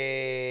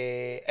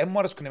 Μου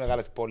αρέσκουν οι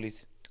μεγάλες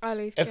πόλεις.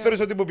 Θεωρείς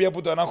ότι που πήγα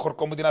από το ένα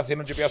χορκό μου την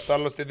Αθήνα και πήγα στο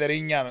άλλο στην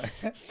Τερίνια.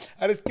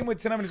 Αρέσκει μου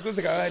έτσι να βρίσκω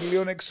σε κάποια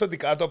λίγο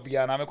εξωτικά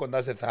τοπία, να είμαι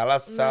κοντά σε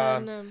θάλασσα,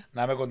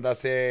 να είμαι κοντά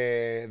σε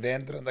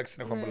δέντρα. Εντάξει,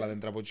 δεν έχω πολλά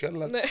δέντρα από εκεί,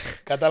 αλλά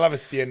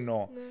κατάλαβες τι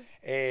εννοώ.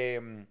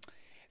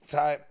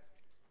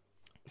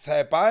 Θα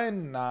επάει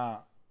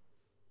να...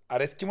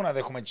 Αρέσκει μου να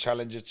δέχομαι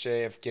challenges και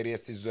ευκαιρίες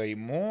στη ζωή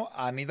μου.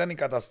 Αν ήταν οι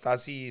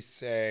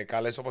καταστάσεις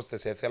καλές όπως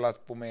τις έθελα, ας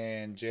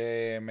πούμε,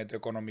 και με το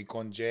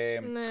οικονομικό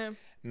και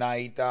να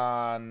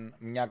ήταν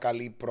μια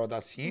καλή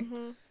πρόταση,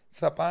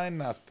 θα πάει,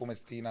 ας πούμε,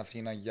 στην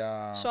Αθήνα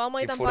για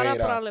άμα ήταν πάρα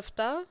πολλά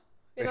λεφτά,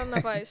 ήταν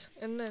να πάεις.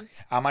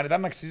 Άμα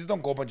ήταν να αξίζει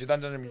τον κόπο και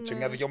ήταν και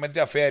μια δουλειά με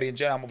ενδιαφέρει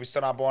και να μου πεις το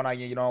να πω να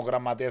γίνω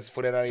γραμματέας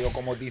Φουρέρα ή ο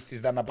κομμωτίστης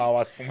ήταν να πάω,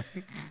 ας πούμε.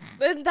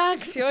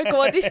 Εντάξει, ο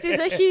κομμωτίστης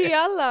έχει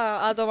άλλα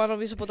άτομα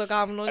νομίζω που το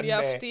κάνουν για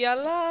αυτοί,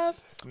 αλλά...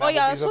 Όχι,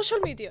 για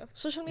social media.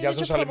 Για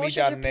social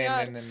media,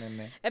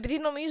 ναι. Επειδή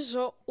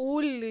νομίζω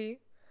όλοι,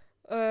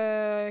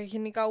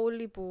 γενικά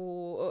όλοι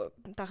που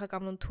τα είχα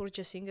κάνουν tour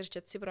και singers και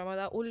έτσι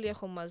πράγματα, όλοι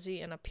έχουν μαζί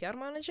ένα PR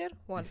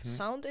manager, one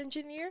sound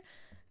engineer,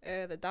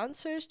 the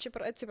dancers και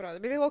έτσι πράγματα.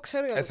 Επειδή εγώ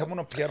ξέρω για το θα ήμουν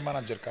ο PR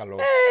manager καλό.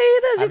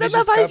 Είδες, ήταν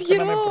να πάεις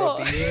γύρω. Αν έχεις κάποιον να με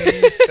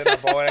προτείνεις, να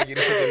πάω να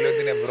γυρίσω το λίγο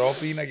την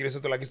Ευρώπη, να γυρίσω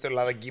το λάκι στο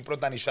Ελλάδα, Κύπρο,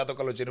 τα νησιά το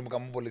καλοκαίρι μου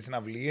κάνουν πολλές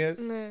συναυλίες.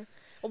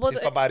 Τις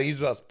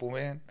Παπαρίζου, ας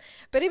πούμε.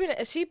 Περίμενε,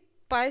 εσύ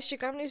πάεις και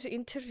κάνεις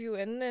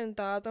interview,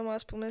 τα άτομα,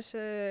 ας πούμε, σε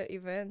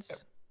events.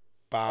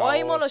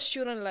 Όχι μόνο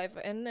Studentlife,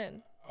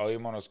 όχι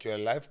μόνο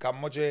Studentlife,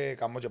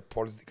 κάνω και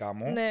polls δικά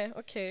μου. Ναι,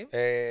 οκ.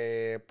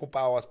 Που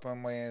πάω, ας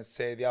πούμε,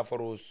 σε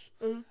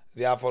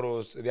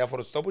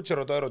διάφορους τόπους και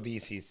ρωτώ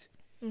ερωτήσεις.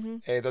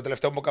 Το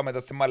τελευταίο που έκανα μετά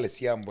στη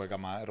Μαλαισία που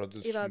έκανα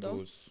ερωτήσεις.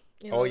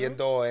 Όχι, δεν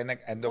το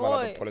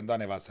έβαλα το poll, δεν το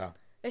ανέβασα.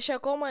 Έχει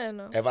ακόμα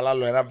ένα. Έβαλα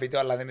άλλο ένα βίντεο,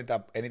 αλλά δεν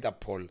ήταν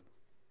poll.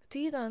 Τι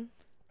ήταν?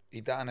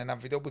 Ήταν ένα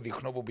βίντεο που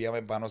δείχνω που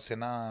πήγαμε πάνω σε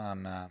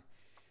έναν...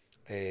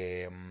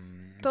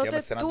 Τότε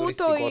σε ένα τούτο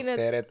τουριστικό είναι...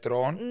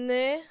 θέρετρο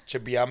και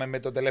πήγαμε με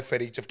το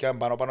τελεφερίκ και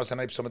φτιάμε πάνω σε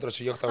ένα υψόμετρο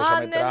 1800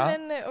 μέτρα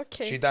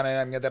και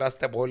ήταν μια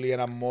τεράστια πόλη,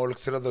 ένα μόλ,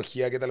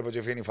 ξενοδοχεία και τα λοιπά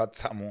και φύγει η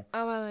φάτσα μου.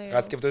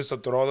 Είχα σκεφτώσει στο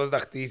Τρόδος να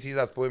χτίσεις,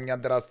 ας πούμε, μια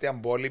τεράστια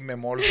πόλη με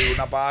μόλ του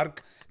Λούνα Πάρκ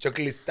και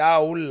κλειστά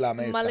ούλα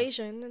μέσα.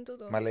 Μαλαίσια είναι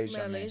τούτο.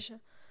 Μαλαίσια, ναι.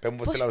 Πες μου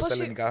πώς τη λάρω στα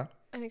ελληνικά.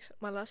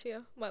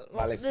 Μαλάσια.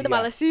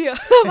 Μαλαισία.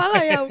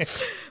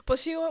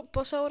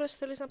 Πόσα ώρες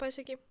θέλεις να πάεις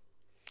εκεί?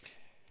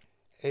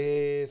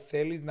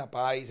 Θέλεις να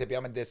πάει, σε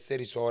πήγαμε 4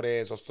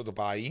 ώρες ως το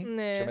πάει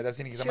και μετά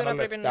συνεχίσαμε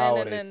άλλο 7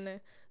 ώρες.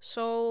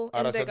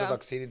 Άρα σε το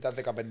ταξίδι ήταν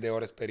 15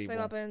 ώρες περίπου.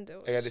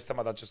 Γιατί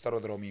σταματά και στο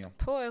αεροδρόμιο.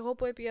 Εγώ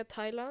που έπια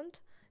Thailand,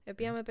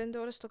 πήγαμε 5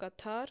 ώρες στο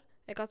Κατάρ,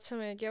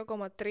 κάτσαμε και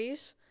ακόμα 3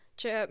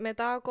 και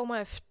μετά ακόμα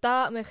 7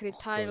 μέχρι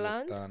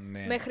Thailand,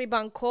 μέχρι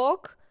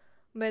Μπανκόκ,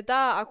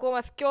 μετά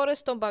ακόμα 2 ώρες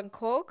στο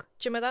Μπανκόκ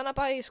και μετά να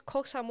πάει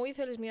Κόκ Σαμούι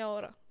θέλεις 1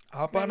 ώρα.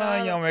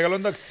 Πανάγια, μεγάλο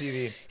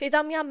ταξίδι.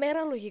 Ήταν μια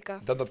μέρα λογικά.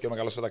 Ήταν το πιο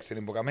μεγάλο στο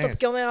ταξίδι που έκαμε. Το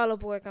πιο μεγάλο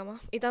που έκανα.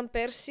 Ήταν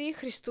πέρσι,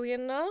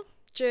 Χριστούγεννα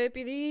και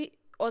επειδή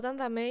όταν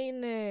δαμέ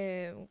είναι,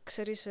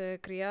 ξέρεις,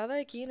 κρυάδα,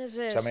 εκεί είναι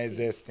ζέστη. Και με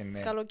ζέστη, ναι.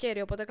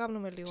 Καλοκαίρι, οπότε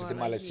κάνουμε λίγο. Και στη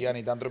Μαλαισία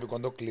ήταν τροπικό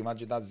το κλίμα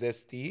και ήταν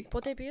ζέστη.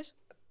 Πότε πήγες?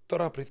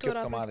 Τώρα πριν 2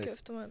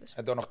 εβδομάδες.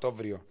 Τον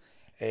Οκτώβριο.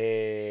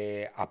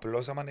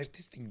 Απλώς άμα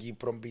έρθεις στην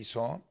Κύπρο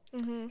πίσω,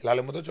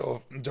 λάλε μου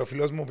το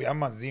φίλος μου πήγαν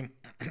μαζί.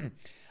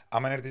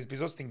 Άμα έρθεις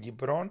πίσω στην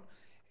Κύπρο,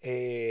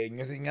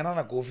 νιώθεις μια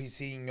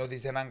ανακούφιση,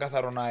 νιώθεις έναν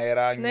καθαρό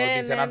αέρα,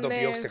 νιώθεις έναν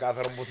τοπίο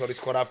ξεκάθαρο που θωρείς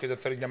χωράφι και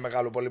θωρείς μια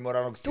μεγάλο πολύ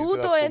μωρά οξύστη.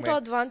 Τούτο είναι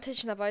το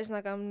advantage να πάεις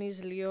να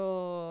κάνεις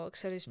λίγο,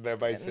 ξέρεις... Να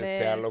πάεις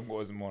σε άλλον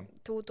κόσμο.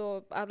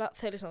 Τούτο, αλλά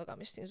θέλεις να το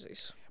κάνεις στην ζωή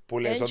σου.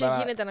 Έτσι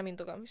γίνεται να μην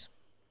το κάνεις.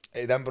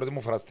 Ήταν πρώτη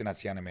μου φορά στην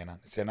Ασία εμένα.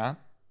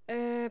 Εσένα?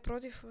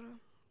 Πρώτη φορά.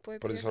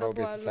 Πρώτη φορά που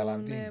πήγες στη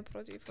Θαϊλάνδη.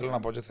 Θέλω να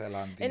πω και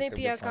Θαϊλάνδη. Είναι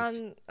πια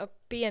καν...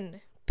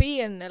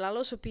 Πήγαινε,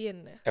 λαλό σου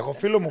πήγαινε. Έχω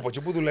φίλο μου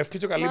που που δουλεύει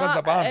και καλή μας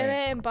να πάμε.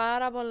 Είναι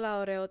πάρα πολλά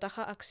ωραίο,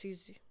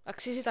 αξίζει.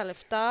 Αξίζει τα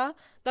λεφτά.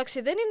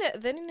 Εντάξει, δεν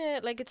είναι,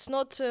 like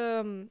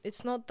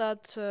it's not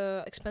that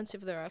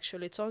expensive there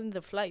actually. It's only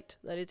the flight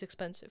that it's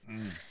expensive.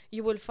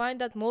 You will find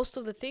that most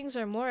of the things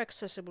are more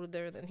accessible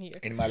there than here.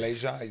 In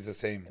Malaysia it's the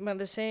same.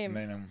 The same.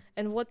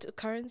 And what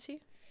currency?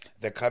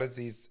 The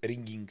currency is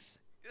ringgits.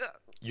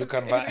 You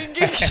can buy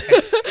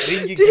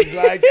ringgits is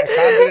like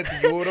 100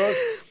 euros.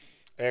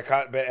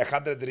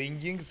 100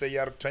 ringgits, they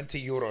are 20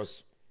 euros.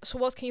 So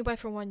what can you buy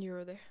for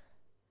 €1 there?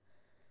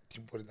 Τι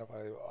μπορεί να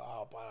πάρει.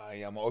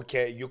 Παναγία μου.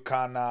 Okay, you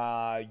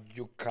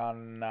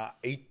can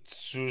eat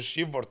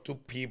sushi for 2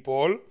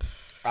 people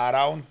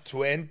around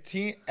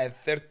 20 and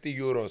 30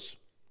 euros.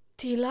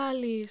 Τι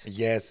λάλης.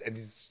 Yes, and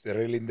it's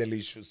really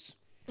delicious.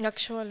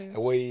 Actually.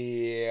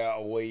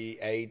 We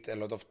ate a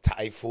lot of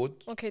Thai food.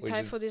 Okay, which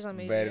Thai food is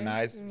amazing. Very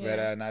nice, Yeah.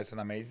 very nice and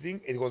amazing.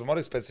 It was more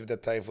expensive the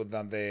Thai food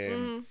than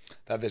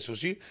the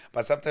sushi.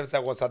 But sometimes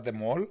I was at the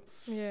mall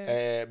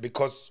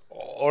because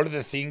all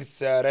the things,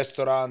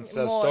 restaurants,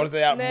 stores,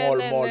 they are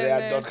mall. They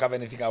don't have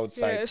anything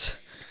outside. Yes.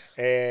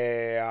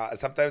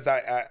 Sometimes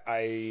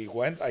I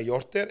went, I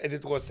ordered, and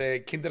it was a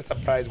kinder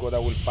surprise what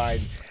I will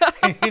find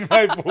in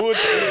my food.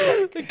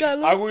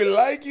 I will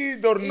like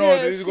it or not.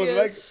 Yes, it was yes.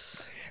 like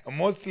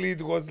mostly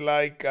it was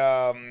like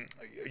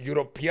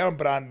European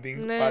branding,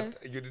 but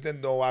you didn't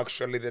know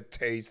actually the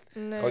taste,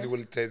 how it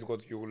will taste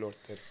what you will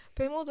order.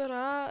 Πες μου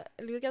τώρα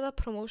λίγο για τα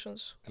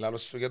promotions. Λάλο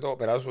σου για το,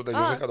 περάσου σου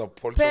τελειώσα για το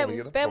Paul. Πες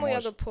μου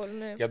για το Paul,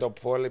 ναι. Για το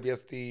Paul πήγα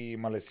στη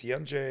Μαλαισία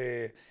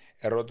και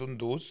ερώτουν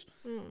τους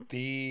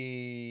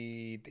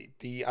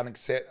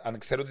αν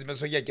ξέρουν τις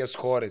μεσογειακές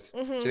χώρες.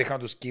 Και δείχναν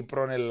τους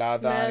Κύπρο,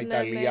 Ελλάδα,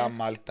 Ιταλία,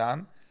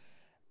 Μάλτα.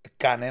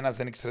 Κανένας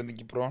δεν ήξερε την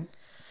Κύπρο.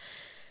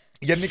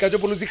 Γιατί κάτι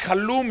πολλούς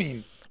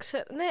χαλούμιν.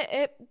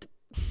 Ναι,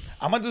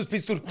 άμα τους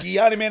πεις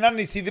Τουρκία, αν είμαι ένα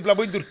νησί δίπλα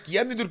από την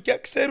Τουρκία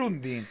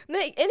ξέρουν την. ναι,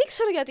 δεν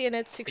ξέρω γιατί είναι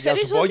έτσι. Για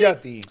σου πω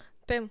γιατί.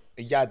 Πέμ.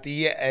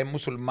 Γιατί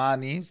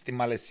μουσουλμάνοι στη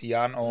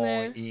Μαλαισία,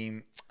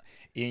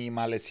 οι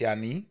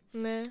Μαλαισιανοί,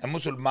 είναι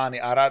μουσουλμάνοι,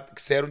 άρα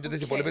ξέρουν και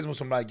τις υπόλοιπες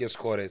μουσουλμανικές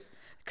χώρες.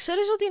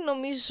 Ξέρεις ότι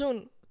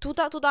νομίζουν,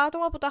 τούτα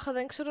άτομα που τάχα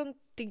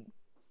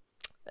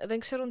δεν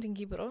ξέρουν την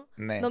Κύπρο,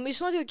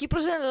 νομίζουν ότι ο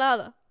Κύπρος είναι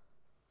Ελλάδα.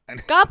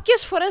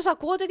 Κάποιες φορές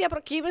ακούω τέτοια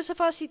προκείμενες σε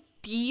φάση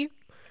τι,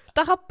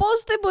 τάχα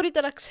πώς δεν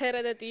μπορείτε να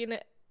ξέρετε τι είναι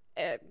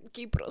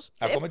Κύπρος.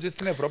 Ακόμα και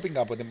στην Ευρώπη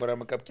κάποτε μπορεί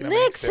να κάποιοι να ναι,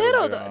 μην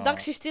ξέρω. ξέρουν.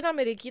 Εντάξει, στην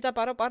Αμερική τα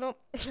παραπάνω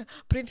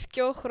πριν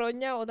 2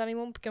 χρόνια όταν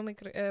ήμουν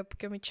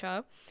πιο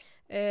μικρά,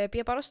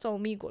 πήγα πάνω στο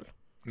Ομίγολ.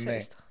 Ναι.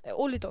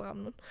 Όλοι το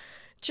κάνουν.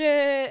 Και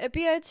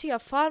πήγα έτσι για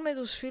φαν με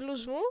τους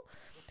φίλους μου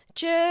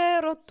και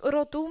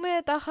ρωτούμε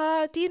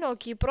τάχα τι είναι ο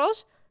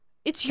Κύπρος.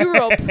 It's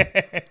Europe.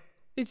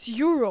 It's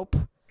Europe.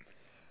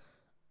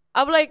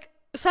 I'm like,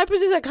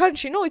 Cyprus is a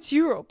country. No, it's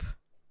Europe.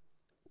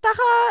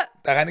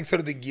 Τα δεν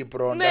ξέρω την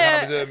Κύπρο. Ναι.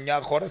 Τα νομίζω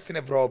μια χώρα στην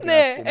Ευρώπη.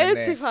 Ναι,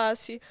 έτσι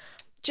φάση.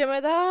 Και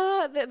μετά,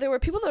 there were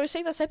people that were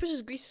saying that Cyprus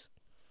is Greece.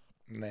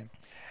 Ναι.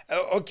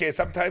 Okay,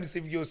 sometimes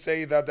if you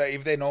say that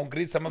if they know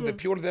Greece, some of the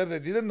people there, they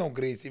didn't know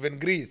Greece, even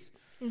Greece.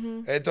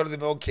 I told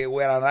them, okay,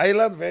 we're an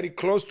island very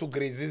close to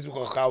Greece. This is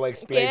how I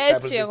explain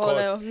Cyprus.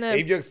 Because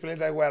if you explain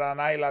that we're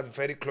an island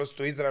very close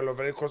to Israel or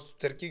very close to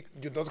Turkey,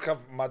 you don't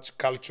have much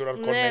cultural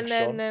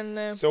connection.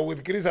 So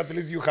with Greece, at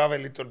least you have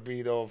a little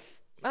bit of...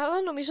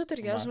 Αλλά νομίζω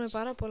ταιριάζουμε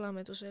πάρα πολλά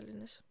με τους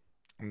Έλληνες.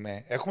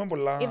 Ναι, έχουμε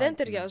πολλά... Ή δεν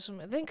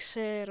ταιριάζουμε, δεν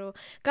ξέρω.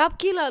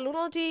 Κάποιοι λαλούν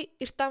ότι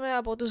ήρθαμε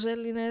από τους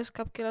Έλληνες,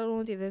 κάποιοι λαλούν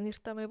ότι δεν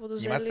ήρθαμε από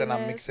τους Έλληνες. Είμαστε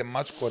ένα μίξε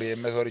μάτσκορι,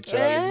 με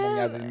θωρητσοραλισμό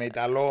μοιάζεις με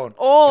Ιταλών.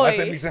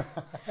 Όχι,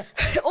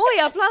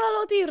 απλά λαλώ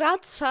ότι η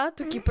ράτσα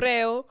του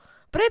Κυπρέου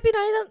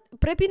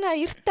πρέπει να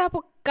ήρθε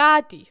από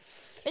κάτι.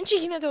 Δεν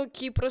γίνεται ο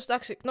Κύπρος,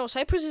 εντάξει. No,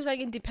 Cyprus is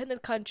like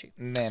independent country.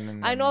 Ναι.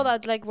 I know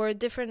that like we're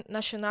a different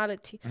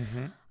nationality.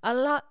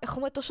 Αλλά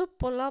έχουμε τόσο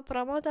πολλά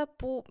πράγματα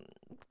που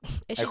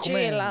έχει και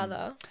η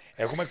Ελλάδα.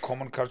 Έχουμε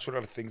common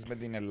cultural things με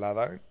την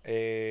Ελλάδα,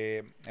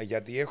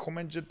 γιατί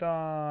έχουμε και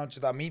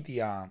τα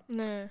media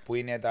που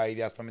είναι τα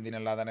ίδια με την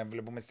Ελλάδα. Να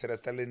βλέπουμε σειρές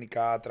στα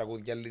ελληνικά,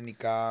 τραγούδια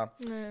ελληνικά.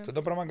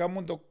 Το πράγμα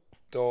κάνουν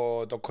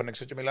το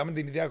connection και μιλάμε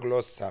την ίδια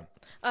γλώσσα.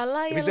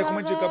 Εμείς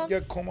έχουμε και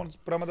κάποια common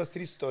πράγματα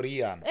στην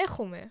ιστορία.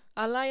 Έχουμε,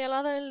 αλλά η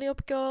Ελλάδα είναι λίγο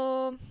πιο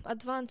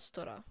advanced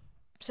τώρα.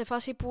 Σε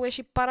φάση που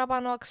έχει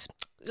παραπάνω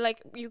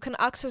like you can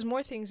access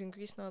more things in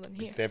Greece now than here.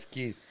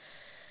 Πιστεύεις?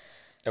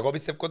 Εγώ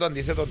πιστεύω το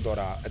αντίθετο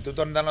τώρα.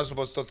 Τούτο ήταν να σου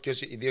πω στο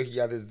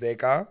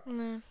 2010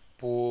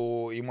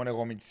 που ήμουν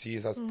εγώ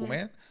μητσής, ας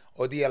πούμε,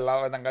 ότι η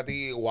Ελλάδα ήταν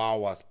κάτι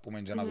wow, ας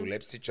πούμε, και να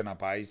δουλέψει και να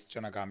πάει και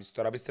να κάνεις.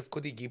 Τώρα πιστεύω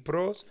ότι η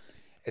Κύπρος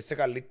σε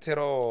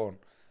καλύτερο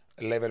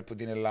level που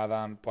την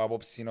Ελλάδα, που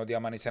άποψη είναι ότι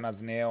άμα είσαι ένας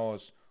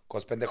νέος 25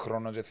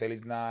 χρόνων και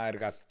θέλεις να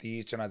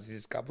εργαστείς και να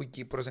ζήσεις κάπου, η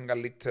Κύπρος είναι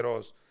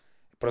καλύτερος.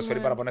 Προσφέρει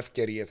παραπάνω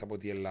ευκαιρίες από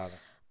την Ελλάδα.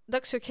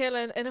 Εντάξει, οκ,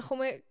 αλλά δεν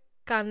έχουμε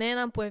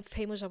κανέναν που είναι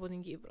famous από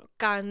την Κύπρο.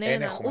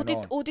 Κανέναν.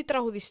 Ούτε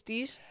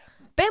τραγουδιστής.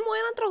 Πες μου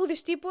έναν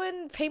τραγουδιστή που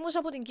είναι famous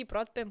από την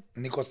Κύπρο.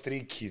 Νίκος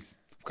Τρίκης.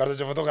 Κάρτε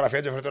και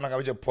φωτογραφία και φέρτε να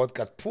κάνει και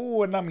podcast.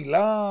 Πού να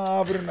μιλά,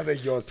 αύριο να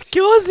τελειώσει.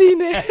 Ποιος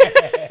είναι?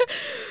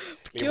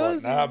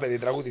 Λοιπόν, ένα παιδί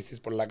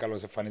τραγουδιστής πολλά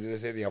καλός, εμφανίζεται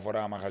σε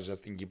διάφορα μαγαζιά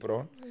στην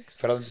Κύπρο.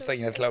 Φέρα τον στα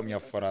γενέθλια μια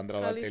φορά, Αντρε,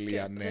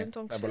 τελεία, ναι. Είναι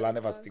πολλά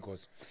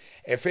ανεβαστικός.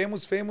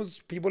 Famous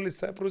people in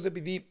Cyprus,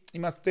 επειδή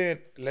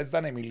είμαστε less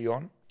than a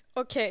million.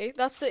 Okay,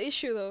 that's the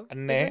issue though.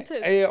 Ναι,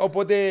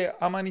 οπότε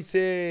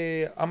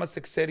άμα σε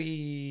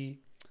ξέρει,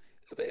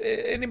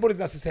 δεν μπορεί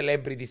να είσαι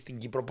celebrity στην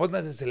Κύπρο. Πώς να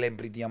είσαι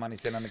celebrity άμα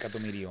είσαι 1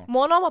 εκατομμύριο?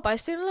 Μόνο άμα πάει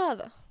στην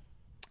Ελλάδα.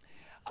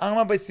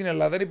 Άμα πας στην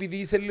Ελλάδα, επειδή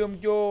είσαι λίγο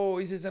πιο...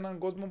 είσαι σε έναν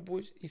κόσμο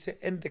που είσαι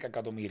 11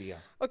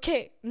 εκατομμύρια. Οκ,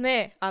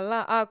 ναι,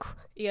 αλλά άκου,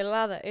 η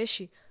Ελλάδα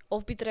έχει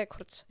Offbeat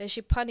Records,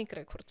 έχει Panic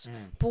Records,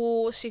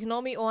 που,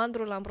 συγγνώμη, ο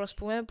Άντρου Λάμπρο,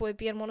 που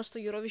πήγε μόνο στο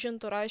Eurovision,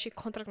 τώρα έχει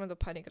contract με το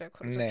Panic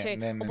Records,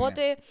 Ναι.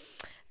 Οπότε,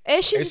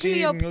 έχεις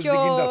λίγο music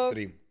πιο...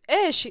 industry.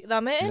 Έχει,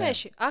 δάμε,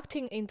 έχει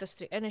acting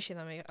industry, έχει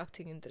δάμε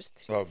acting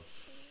industry.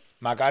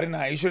 Μακάρι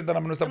να είσαι, ήταν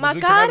να μείνω στα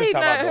μπουζούκια κάθε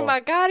Σαββατό.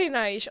 Μακάρι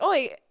να είσαι.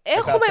 Όχι,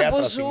 έχουμε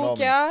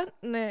μπουζούκια,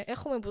 ναι,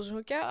 έχουμε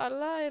μπουζούκια,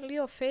 αλλά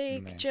λίγο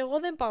fake και εγώ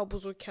δεν πάω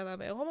μπουζούκια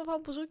δάμε. Εγώ με πάω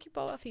μπουζούκι,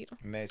 πάω Αθήνα.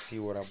 Ναι,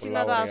 σίγουρα,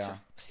 πολλά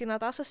ωραία. Στην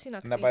Ατάσα, στην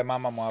Ακτή. Να πάει η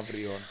μάμα μου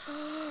αύριο.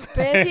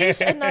 Πέτεις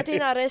να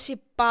την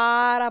αρέσει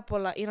πάρα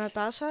πολλά. Η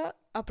Νατάσα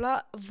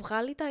απλά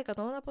βγάλει τα 100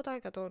 από τα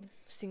 100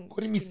 στην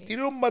Χωρί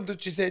μυστήριο πάντως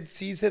και είσαι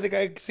έτσι, είσαι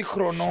 16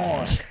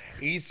 χρονών.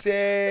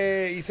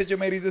 Είσαι και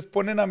με ρίζες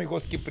πόνε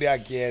αμυγός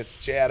Κυπριακές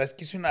και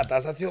αρέσκει σου η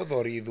Νατάσα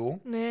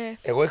Θεοδωρίδου. Ναι.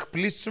 Εγώ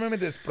εκπλήσωμαι με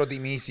τις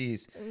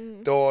προτιμήσεις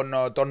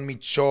των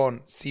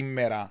μητσών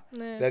σήμερα.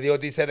 Ναι. Δηλαδή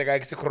ότι είσαι 16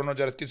 χρονών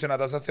και αρέσκει σου η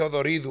Νατάσα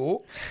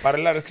Θεοδωρίδου,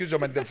 παρέλα αρέσκει σου ο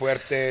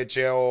Μεντεφουέρτε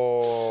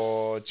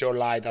και ο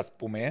Λάιτ, ας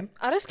πούμε.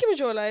 Αρέσκει μου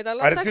και ο Λάιτ,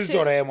 αλλά αρέσκει και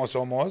ο Ρέμος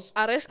όμως.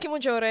 Αρέσκει μου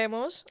και ο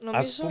Ρέμος.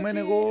 Ας πούμε ότι...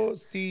 εγώ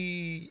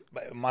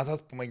μας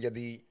ας πούμε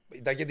γιατί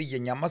ήταν και τη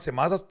γενιά μας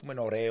εμάς ας πούμε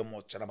ο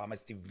Ρέμος και να πάμε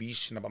στη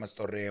Βύση, να πάμε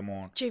στο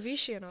Ρέμο. Και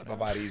Βύση εννοώ. Στην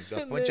Παπαρίζου.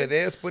 Ας πούμε και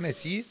δε ας πούμε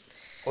εσείς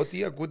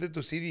ότι ακούτε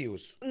τους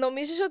ίδιους.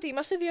 Νομίζεις ότι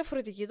είμαστε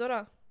διαφορετικοί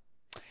τώρα?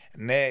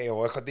 Ναι,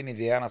 εγώ έχω την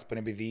ιδέα να πούμε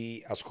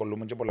επειδή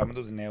ασχολούμαι και πολλά με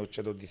τους νέους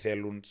και το τι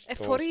θέλουν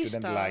στο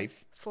Studentlife.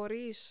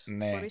 Φορείς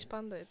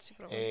πάντα έτσι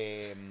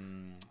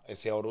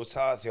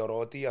θεωρώ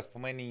ότι ας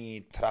πούμε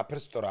οι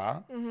trappers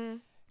τώρα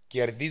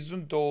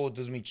κερδίζουν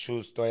τους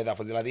μητσούς το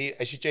έδαφος. Δηλαδή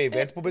έχει και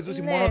events που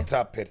παίζουν μόνο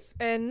trappers.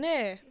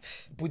 Ναι.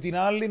 Που την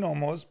άλλη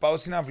όμως πάω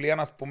στην αυλία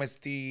να πούμε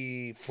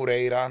στη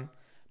Φουρέιρα,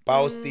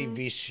 πάω στη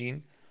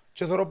Βύση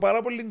και θεωρώ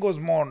πάρα πολύ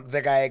κόσμο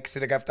 16-17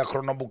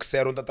 χρόνων που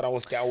ξέρουν τα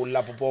τραγούδια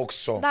ούλα που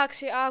πόξω.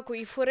 Εντάξει, άκου,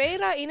 η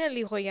Φουρέιρα είναι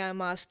λίγο για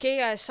εμάς και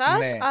για εσάς,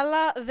 ναι.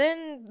 αλλά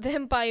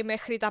δεν πάει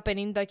μέχρι τα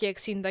 50 και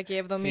 60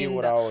 και 70.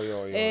 Σίγουρα,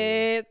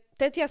 όχι.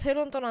 Τέτοια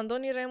θέλουν τον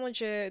Αντώνη Ρέμο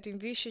και την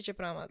Βύση και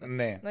πράγματα.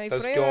 Ναι, η τα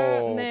Φουρέιρα,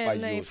 πιο ναι,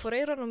 παλιούς. Ναι, η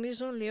Φουρέιρα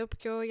νομίζω λίγο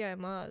πιο για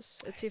εμάς.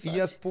 Έτσι, ή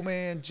ας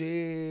πούμε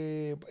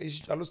και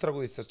άλλους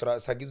τραγουδιστές τώρα,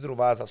 Σάκης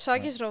Ρουβάς ας πούμε.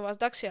 Σάκης Ρουβάς,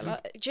 εντάξει,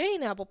 αλλά και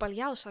είναι από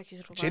παλιά ο Σάκης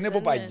Ρουβάς. Και είναι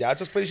από παλιά,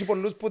 και ας πούμε έχει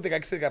πολλούς που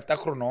 16-17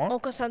 χρονών. Ο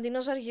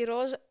Κωνσταντίνος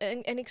Αργυρός,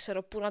 δεν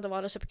ξέρω πού να το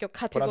βάλω σε ποιο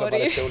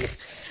κατηγορία.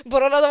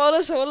 Μπορώ να το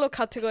βάλω σε όλο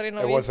κατηγορία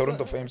νομίζω. Εγώ θεωρώ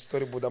το Fame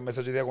Story που ήταν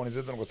μέσα και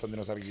διαγωνίζεται τον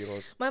Κωνσταντίνος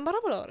Αργυρός. Μα είναι πάρα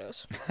πολύ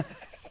ωραίος.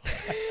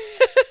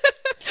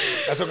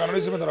 Ας το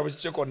κανονίσουμε τώρα που είσαι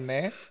και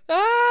κονέ.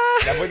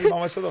 Να πω ότι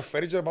πάμε στο το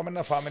φέρι και να πάμε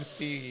να φάμε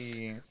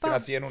στην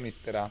Αθήνα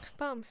ύστερα.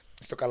 Πάμε.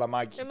 Στο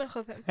Καλαμάκι. Δεν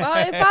έχω θέμα.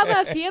 Πάμε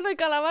Αθήνα,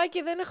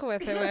 Καλαμάκι, δεν έχουμε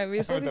θέμα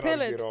εμείς. Ό,τι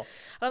θέλετε.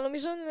 Αλλά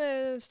νομίζω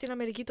στην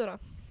Αμερική τώρα.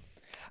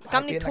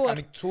 Κάνει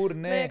tour.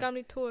 Ναι,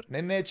 κάνει tour.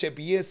 Ναι, και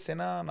πήγες σε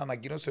ένα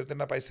ανακοίνωση ότι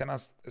να πάει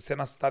σε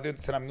ένα στάδιο,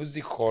 σε ένα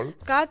music hall.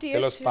 Κάτι έτσι,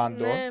 τέλος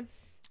πάντων,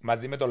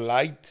 μαζί με το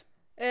Light.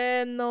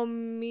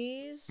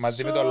 Νομίζω...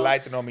 Μαζί με το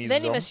Light νομίζω.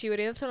 Δεν είμαι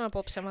σίγουρη, δεν θέλω να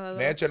πω ψέματα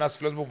τώρα. Ναι, και ένας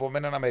φίλος μου που από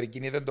έναν Αμερική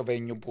είδε το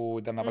venue που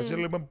ήταν να πάει. Και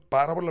λέμε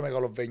πάρα πολύ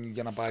μεγάλο venue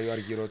για να πάει ο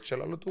Αργυρός. Και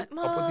άλλο του,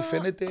 από ό,τι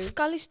φαίνεται...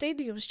 Βγάλει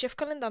stadiums και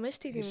έφκαλαν τα μέσα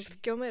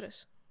stadiums 2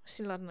 μέρες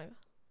στην Λάρναγα.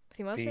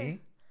 Θυμάσαι? Τι?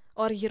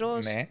 Ο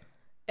Αργυρός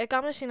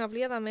έκαμε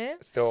συναυλία δαμέ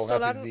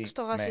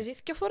στο Γασιζί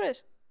 2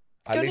 φορές.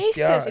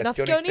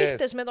 Δυο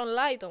νύχτες με τον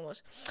Light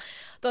όμως.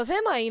 Το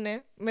θέμα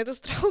είναι με τους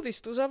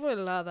τραγουδιστούς από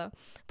Ελλάδα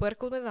που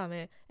έρχονται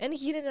δαμέ, δεν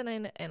γίνεται να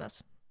είναι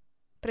ένας.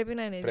 Πρέπει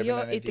να είναι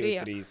 2 ή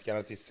 3. Για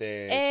να τις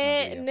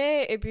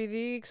ναι,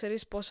 επειδή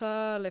ξέρεις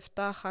πόσα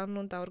λεφτά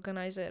χάνουν τα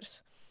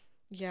organizers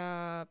για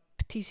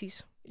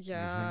πτήσεις,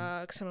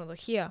 για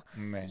ξενοδοχεία,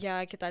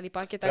 για κτλ.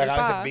 Πρέπει να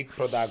κάνεις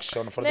big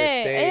production for the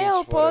stage.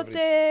 Οπότε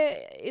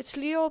it's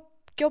λίγο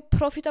πιο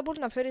profitable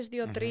να φέρεις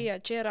 2-3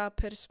 και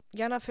rappers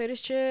για να φέρεις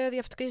και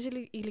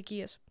διαφορετικές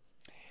ηλικίες.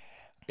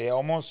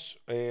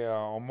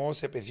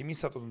 Όμως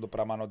επιθυμήσα το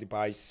πράγμα ότι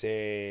πάει σε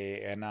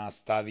ένα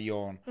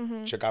στάδιο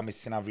και κάνεις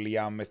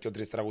συναυλία με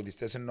 2-3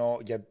 τραγουδιστές, ενώ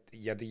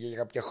γιατί για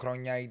κάποια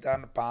χρόνια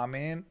ήταν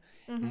πάμε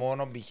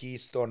μόνο π.χ.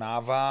 στον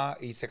Άβα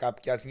ή σε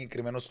κάποια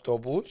συγκεκριμένους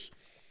τόπους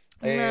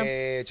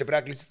και πρέπει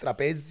να κλείσεις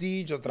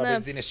τραπέζι και το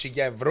τραπέζι είναι 1.000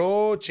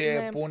 ευρώ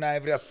και πού να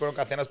έβρει ας πούμε ο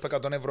καθένας που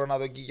 100 ευρώ να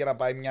δοκεί για να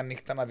πάει μια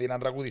νύχτα να δει έναν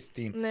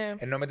τραγουδιστή.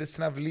 Ενώ με τις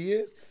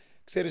συναυλίες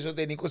ξέρεις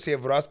ότι είναι 20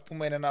 ευρώ, ας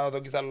πούμε, είναι να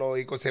δοκείς άλλο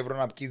 20 ευρώ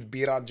να πιείς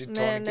μπύρα, gin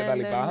και τα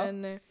λοιπά.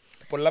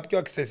 Πολλά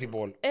πιο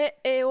accessible.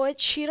 Ο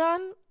Ed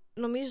Sheeran,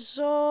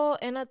 νομίζω,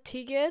 ένα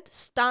ticket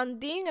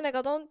standing είναι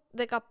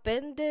 115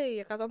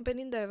 ή 150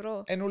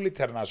 ευρώ. Είναι όλοι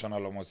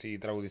international όμως οι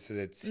τραγουδιστές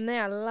έτσι.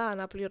 Ναι, αλλά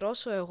να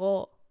πληρώσω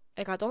εγώ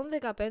 115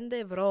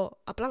 ευρώ,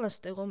 απλά να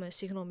στέγομαι,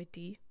 συγγνώμη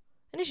τι.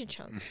 Δεν έχει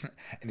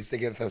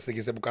chance. Θα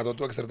στέκεσαι που κάτω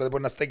του, εξαρτάται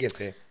μπορεί να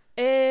στέκεσαι.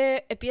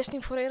 Επίες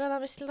στην Φουρέιρα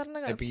δάμε στην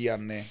Λάρναγα.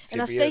 Επίαν, ναι.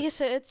 Να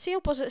στέγεσαι έτσι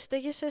όπως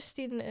στέγεσαι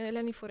στην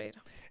Ελένη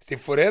Φουρέιρα. Στη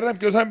Φουρέιρα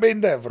πληρώσαμε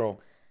 50 ευρώ.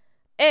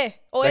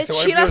 Ο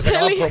Ετσίρα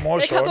θέλει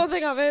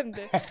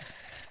 115.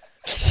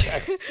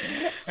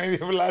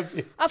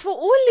 Αφού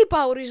όλοι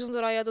παουρίζουν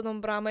τώρα για τον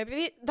πράγμα.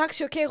 Επειδή,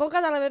 εντάξει, εγώ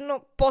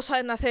καταλαβαίνω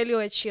πόσα να θέλει ο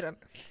Ed Sheeran.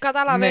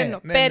 Καταλαβαίνω,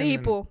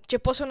 περίπου. Και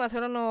πόσο να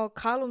θέλει ο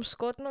Callum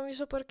Scott,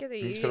 νομίζω που έρχεται.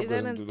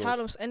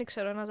 Δεν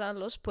ξέρω, ένας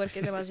άλλος που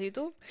έρχεται μαζί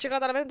του. Και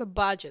καταλαβαίνω το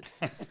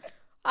budget.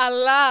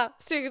 Αλλά,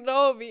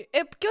 συγγνώμη,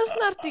 ποιος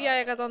να έρθει για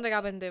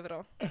 115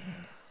 ευρώ.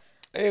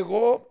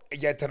 Εγώ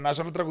για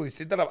international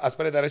τραγουδιστή ήταν, ας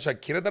πούμε, τα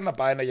Shakira ήταν να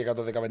πάει για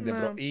 115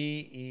 ευρώ ή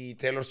η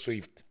Taylor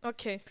Swift.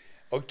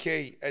 Οκ,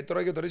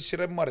 τώρα για το Ed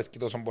Sheeran μου αρέσει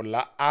τόσο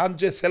πολλά. Αν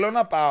και θέλω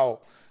να πάω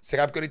σε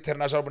κάποιον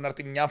international που να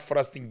έρθει μια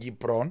φορά στην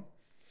Κύπρο,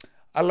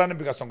 αλλά δεν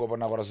πήγα στον κόπο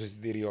να αγοράσω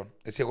εισιτήριο.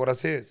 Εσύ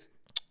αγοράσες?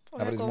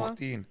 Να βρεις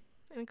μοχτή?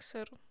 Δεν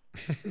ξέρω.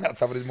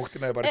 Θα βρεις μοχτή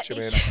να πάρεις και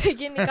εμένα.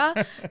 Γενικά,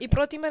 η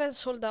πρώτη μέρα είναι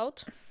sold out.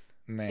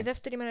 Ναι. Η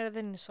δεύτερη μέρα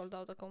δεν είναι sold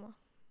out ακόμα.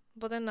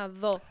 Οπότε να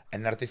δω.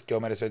 Να έρθεις 2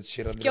 μέρες ο Ed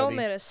Sheeran. 2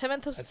 μέρες.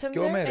 7th of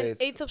September and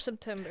 8th of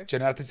September. Και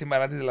να έρθεις στη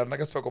μαρά της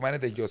Λαρνάκας που ακόμα είναι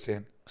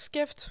τελειώσει.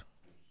 Σκέφτου.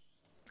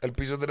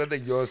 Ελπίζω ότι να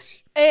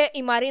τελειώσει.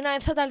 Η Μαρίνα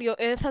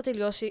δεν θα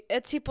τελειώσει.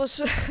 Έτσι πως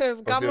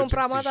κάνουν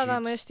πράγματα εδώ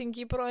μέσα στην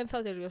Κύπρο δεν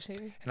θα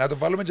τελειώσει. Να το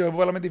βάλουμε και που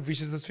βάλαμε τη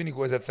βύση στα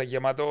σφινικούς, δεν θα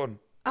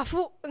γεμάτον. Αφού,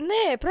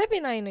 ναι, πρέπει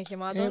να είναι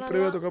γεμάτο.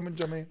 Πρέπει να το κάνουμε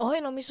και αμέ.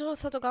 Όχι, νομίζω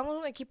θα το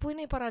κάνουμε εκεί που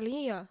είναι η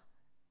παραλία.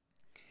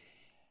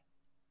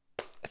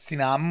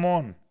 Στην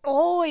Άμμον.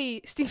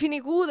 Όχι, στην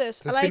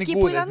Φοινικούδες. Αλλά εκεί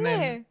που ήταν,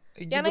 ναι.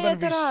 Για να είναι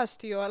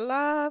τεράστιο,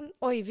 αλλά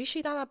όχι, η Βύση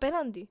ήταν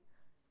απέναντι.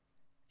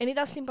 Εν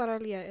ήταν στην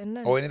παραλία,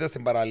 ναι. Όχι, ήταν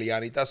στην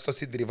παραλία, ήταν στο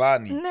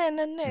Συντριβάνι.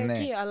 Ναι,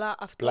 εκεί, αλλά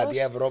αυτός...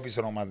 Πλατεία Ευρώπης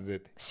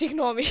ονομάζεται.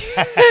 Συγγνώμη,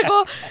 εγώ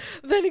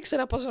δεν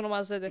ήξερα πώς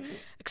ονομάζεται.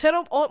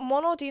 Ξέρω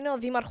μόνο ότι είναι ο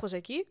δήμαρχος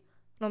εκεί,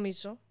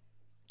 νομίζω.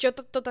 Και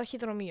το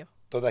ταχυδρομείο.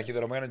 Το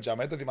ταχυδρομείο είναι για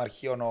μένα, το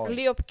δημαρχείο...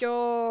 Λίγο πιο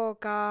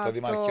κάτω... Το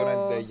δημαρχείο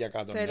είναι για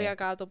κάτω, τέλεια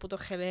κάτω, που το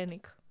Hellenic.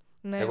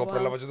 Ναι, εγώ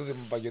πρόλαβα και το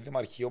παλιό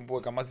δημαρχείο που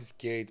έκανα στη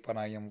σκέιτ,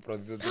 Πανάγια μου,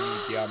 πρώτη την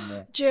ηλικία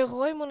μου. Και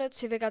εγώ ήμουν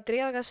έτσι, 13-14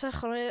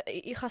 χρόνια,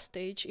 είχα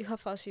stage, είχα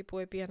φάση που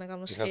έπια να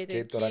κάνω skate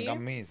εκεί. Τώρα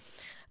εγκαμείς.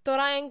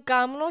 Τώρα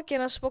εγκάμνω και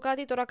να σου πω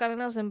κάτι, τώρα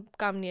κανένας δεν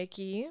κάνει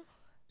εκεί.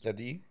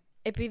 Γιατί?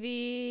 Επειδή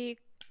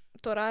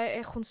τώρα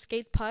έχουν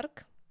skate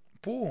park.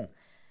 Πού?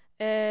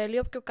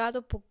 Λίγο πιο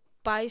κάτω που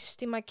πάει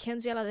στη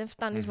Μακέντζι, αλλά δεν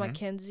φτάνεις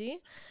Μακέντζι.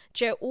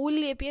 Και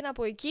όλοι έπιαν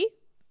από εκεί.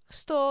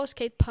 Στο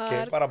skate park.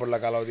 Και πάρα πολλά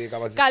καλά ότι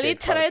έκανα skate park.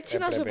 Καλύτερα έτσι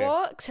να σου πω,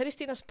 ξέρεις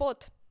τι είναι spot.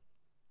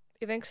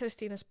 Ή δεν ξέρεις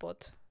τι είναι spot.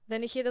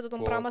 Δεν είχε το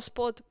πράγμα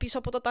spot πίσω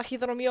από το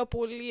ταχυδρομείο που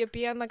όλοι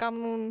πήγαν να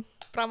κάνουν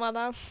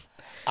πράγματα.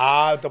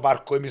 Α, το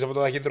παρκούι πίσω από το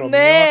ταχυδρομείο.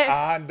 Ναι.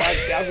 Α,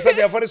 εντάξει, άκουσα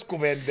διάφορες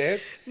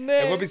κουβέντες.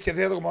 Εγώ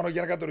επισκεφθήκα το μόνο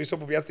για να κατορίσω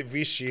που πήγα στη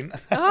Βύσιν.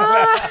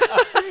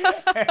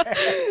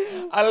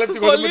 Αλλά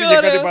ευτυχώς μου είχε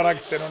κάτι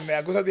παράξενο. Ναι,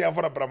 ακούσα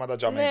διάφορα πράγματα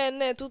για μένα.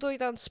 Ναι, τούτο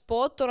ήταν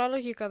spot, τώρα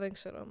λογικά δεν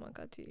ξέρω άμα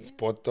κάτι...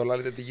 Spot, τώρα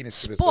λέτε τι γίνεται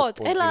στο spot.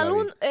 Spot,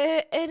 ελαλούν,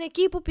 είναι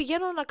εκεί που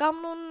πηγαίνουν να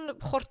κάνουν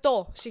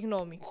χορτό,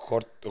 συγγνώμη.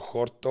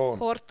 Χορτό.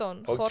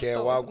 Οκ,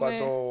 εγώ άκουα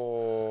το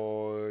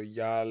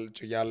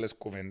για άλλες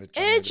κουβέντες.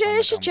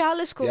 Έτσι και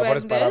άλλες κουβέντες.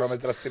 Διάφορες παράνομες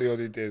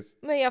δραστηριότητες.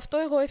 Ναι, γι' αυτό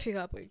εγώ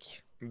έφυγα από εκεί.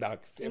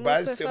 Εντάξει,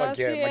 βάζεις το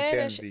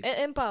Μακέντζι.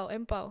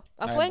 Εν πάω.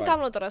 Αφού δεν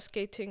κάνω τώρα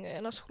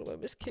skating, να ασχολούμαι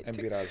με skating. Εν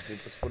πειράζει,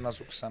 που να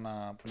το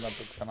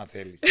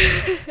ξαναθέλεις.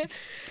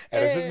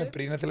 Ερώτησες με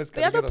πριν, ήθελες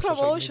κάτι για τα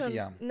social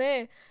media.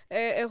 Ναι,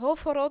 εγώ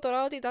φορώ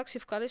τώρα ότι εντάξει,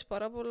 βγάλεις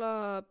πάρα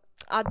πολλά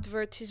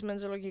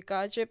advertisements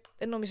λογικά και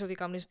δεν νομίζω ότι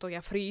κάνεις το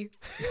για free.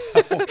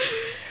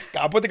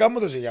 Κάποτε κάνουμε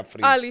το για free.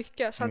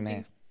 Αλήθεια, σαν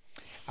τι.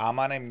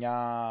 Άμα είναι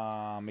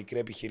μια μικρή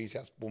επιχειρήση,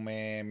 ας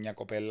πούμε, μια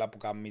κοπέλα που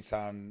κάνει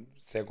σαν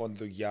second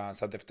δουλειά,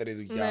 σαν δεύτερη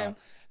δουλειά,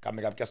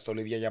 κάνει κάποια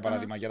στολίδια για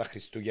παράδειγμα για τα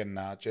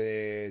Χριστούγεννα και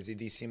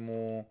ζητήσει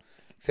μου,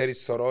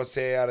 ξέρεις, θωρώ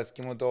σε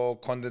αρέσκει μου το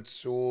content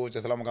σου και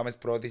θέλω να μου κάνεις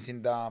πρόθεση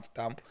τα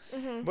αυτά μου.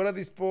 Μπορώ να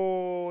της πω,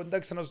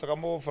 εντάξει, να σου το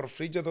κάνω for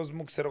free και δώσ'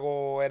 μου, ξέρω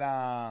εγώ,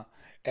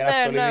 ένα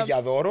στολίδι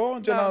για δώρο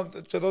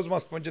και δώσ' μου,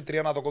 ας πούμε, και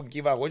 3 να το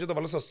κοκκίβα εγώ και το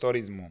βάλω στα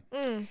stories μου.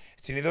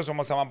 Συνήθως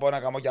όμως, άμα μπορώ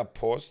να κάνω για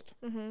post,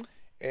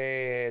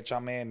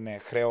 ναι,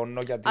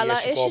 χρεώνω γιατί αλλά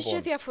έχει κόπο. Αλλά έχεις και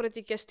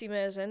διαφορετικές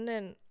τιμές,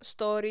 ναι.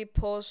 Story,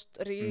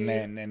 post,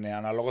 reel. Ναι,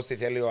 αναλόγως τι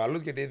θέλει ο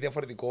άλλος, γιατί είναι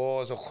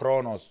διαφορετικός ο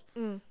χρόνος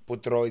που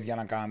τρώεις για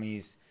να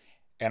κάνεις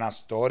ένα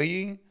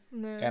story,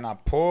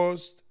 ένα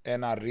post,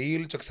 ένα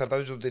reel και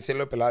εξαρτάται το τι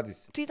θέλει ο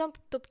πελάτης. Τι ήταν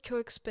το πιο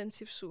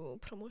expensive σου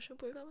promotion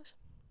που έκανες?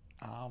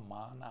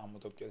 Μάνα μου,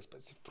 το πιο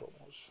expensive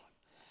promotion.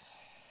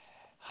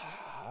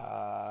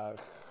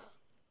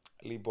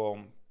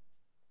 Λοιπόν,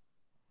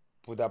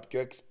 που τα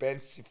πιο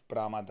expensive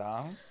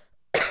πράγματα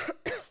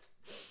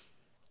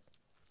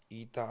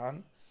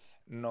ήταν,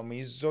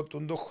 νομίζω,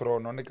 τον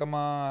χρόνο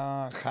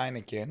έκανα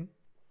Heineken.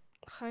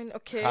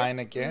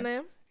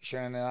 Ναι. Είχε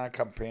ένα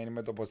campaign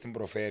με το πώς την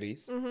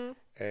προφέρεις.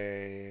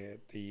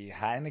 Τη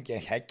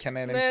Heineken,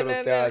 δεν ξέρω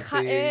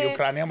στη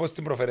Ουκρανία πώς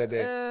την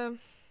προφέρετε.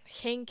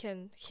 Heineken.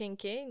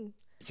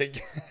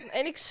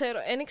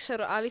 Δεν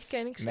ξέρω,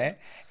 αλήθεια δεν ξέρω. Ναι,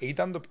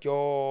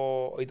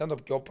 ήταν το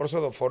πιο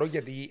πρόσοδοφόρο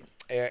γιατί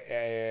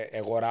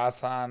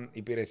εγωράσαν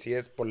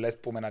υπηρεσίες πολλές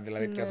που μένα,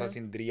 δηλαδή πιάσα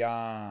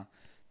συντρία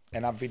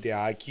ένα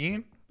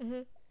βιντεάκι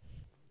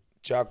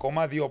και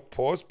ακόμα 2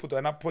 post που το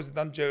ένα post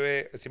ήταν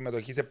και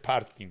συμμετοχή σε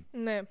πάρτι.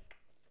 Ναι.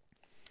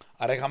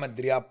 Άρα είχαμε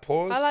 3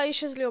 post. Αλλά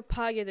είχες λίγο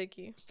package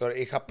εκεί.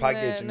 Είχα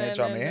package,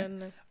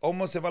 Ναι.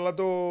 Όμως έβαλα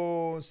το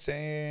σε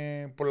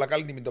πολλά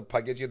καλή τιμή το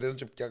package, γιατί ήταν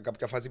και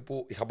κάποια φάση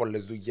που είχα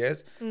πολλές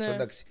δουλειές. Ναι. Και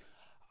εντάξει,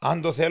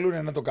 αν το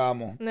θέλουν να το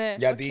κάνω. Ναι,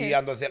 Γιατί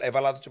αν το θέλουν,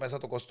 έβαλα το και μέσα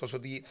το κόστος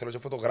ότι θέλω και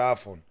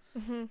φωτογράφων.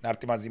 Να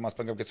έρθει μαζί μας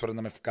πάνε κάποιες φορές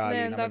να με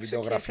βγάλει, να με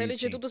βιντεογραφήσει. Θέλει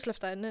και τούτους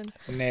λεφτά, ναι.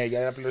 Ναι,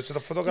 για να πληρώσει το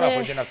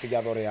φωτογράφο και να έρθει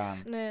για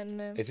δωρεάν.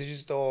 Ναι. Εσύ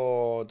είσαι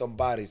τον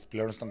Μπάρις,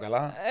 πληρώνεις τον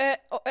καλά.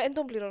 Εν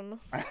τον πληρώνω.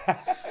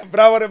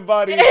 Μπράβο ρε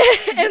Μπάρι.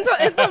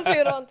 Εν τον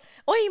πληρώνω.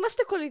 Όχι,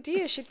 είμαστε κολλητοί,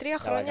 έχει 3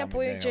 χρόνια που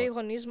κάνετε, και οι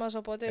γονείς μας,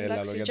 οπότε Έλα,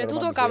 εντάξει. λόγια Και τώρα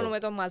τούτο μαντιθέω. κάνουμε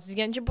το μαζί,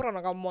 γιατί δεν μπορώ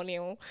να κάνω μόνη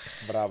μου.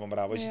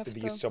 Μπράβο, έχεις τη αυτό.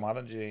 δική σου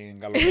ομάδα και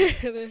καλό.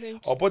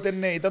 Οπότε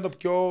ναι, ήταν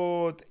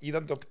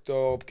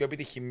το πιο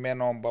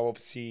επιτυχημένο από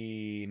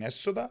άποψη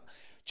έσοδα.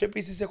 Και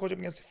επίσης έχω και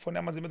μια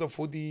συμφωνία μαζί με το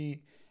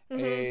Φούτι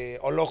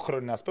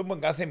ολόχρονη, ας πούμε,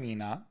 κάθε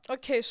μήνα.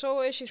 Οκ,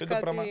 so έχεις Και το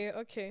κάτι, πράγμα-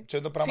 οκ. Και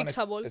το πράγμα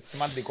Fixable. είναι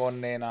σημαντικό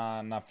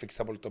να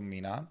fixable το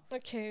μήνα.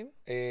 Οκ,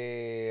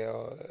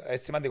 Είναι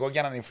σημαντικό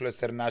για έναν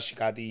influencer να έχει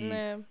κάτι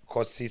Ναι.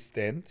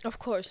 consistent.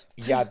 of course.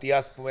 Γιατί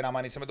ας πούμε,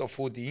 αν είσαι με το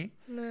Φούτι,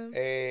 Ναι.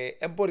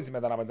 δεν μπορείς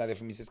μετά να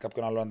διαφημίσεις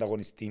κάποιον άλλον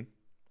ανταγωνιστή.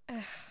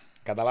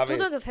 Καταλάβες.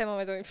 Τούτο το θέμα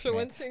με το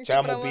influencing. Και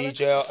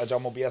να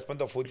μου πει ας πούμε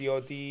το Φούτι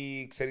ότι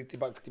ξέρει τι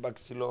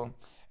ξύλο.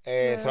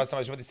 Θέλω να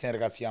σταματήσουμε τη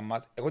συνεργασία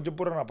μας. Εγώ δεν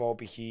μπορώ να πάω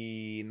π.χ.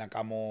 να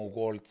κάνω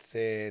World σε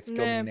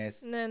 2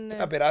 μήνες. Ναι.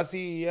 Να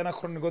περάσει ένα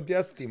χρονικό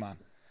διάστημα.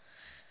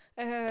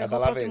 Εγώ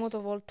Καταλάβες. προτιμώ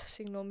το Volt,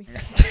 συγγνώμη.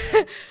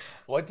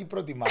 Ό,τι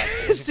προτιμάς.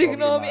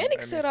 Συγγνώμη, δεν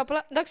ξέρω,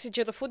 απλά, εντάξει,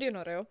 και το food είναι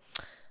ωραίο.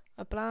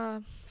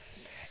 Απλά,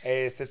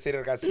 Στις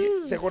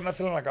συνεργασίες εγώ να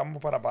θέλω να κάνω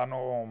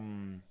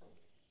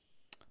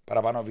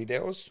παραπάνω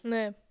βίντεο.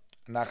 ναι.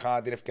 Να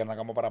είχα την ευκαιρία να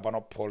κάνω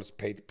παραπάνω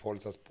polls, paid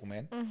polls ας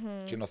πούμε.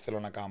 Και να θέλω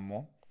να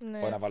κάνω. Ναι.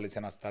 Όχι να βάλεις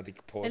ένα static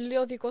post. Είναι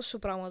λίγο δικό σου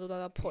πράγμα τούτα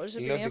τα polls.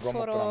 Λίγο Επειδή δικό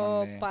μου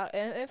πράγμα, ναι.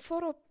 δεν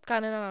φορώ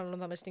κανέναν άλλον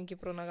να μες στην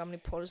Κύπρο να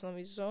κάνει polls,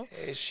 νομίζω.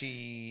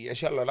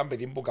 Έχει άλλο ένα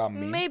παιδί που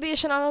κάνει. Maybe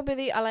έχει ένα άλλο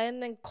παιδί, αλλά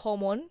είναι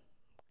common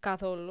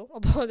καθόλου.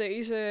 Οπότε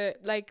είσαι,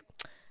 like,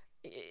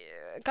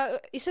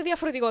 είσαι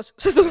διαφορετικός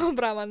σε αυτό το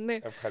πράγμα, ναι.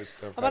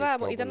 Ευχαριστώ Απλά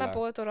ήταν πολλά. να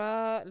πω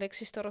τώρα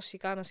λέξεις στα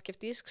ρωσικά να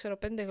σκεφτείς, ξέρω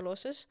 5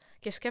 γλώσσες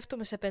και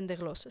σκέφτομαι σε 5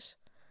 γλώσσες.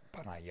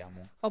 Παναγιά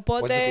μου.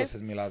 Πόσες Οπότε,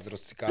 γλώσσες μιλάς,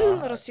 ρωσικά?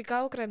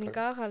 ρωσικά,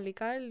 ουκρανικά,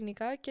 γαλλικά,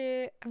 ελληνικά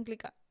και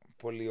αγγλικά.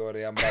 Πολύ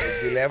ωραία. Μπράβο,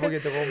 ζηλεύω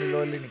γιατί εγώ μιλώ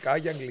ελληνικά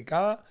και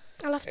αγγλικά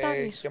Αλλά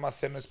φτάνεις. και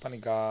μαθαίνω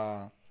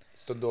ισπανικά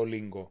στον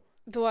Duolingo.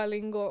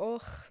 Duolingo,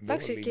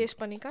 εντάξει, Duolingo. και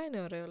ισπανικά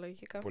είναι ωραίο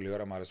λογικά. Πολύ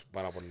ωραία, μου αρέσουν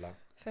πάρα πολλά.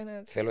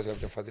 Φαίνεται. Θέλω σε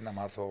κάποια φάση να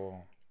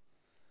μάθω.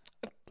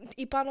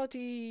 Είπαν ότι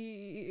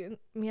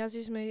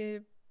μοιάζεις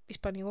με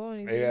Ισπανικό.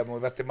 Μου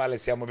είπα στη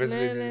Μαλαισία, μου είπες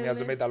Ναι, ότι ναι, μοιάζω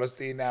ναι. με Ιταλό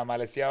στην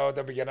Μαλαισία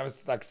όταν πηγαίναμε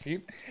στο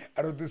ταξί.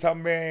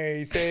 Ρωτούσαμε,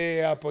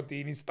 είσαι από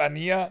την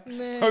Ισπανία?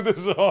 Ναι.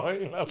 Όντως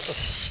όχι.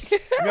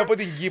 Είμαι από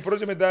την Κύπρο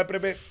και μετά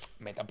έπρεπε.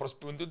 Μετά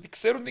προσποιούνται ότι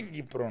ξέρουν την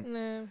Κύπρο.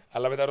 Ναι.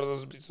 Αλλά μετά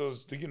ρωτώ πίσω,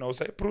 do you know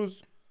Cyprus?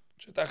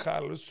 Και τα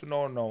χάλους σου,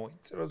 no.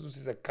 Ρωτούς,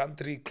 is a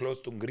country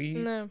close to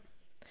Greece. Ναι.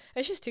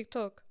 Έχεις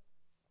TikTok.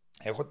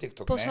 Έχω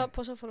TikTok, ναι.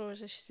 Πόσα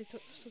followers έχεις στο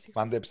TikTok?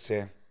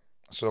 Μάντεψε.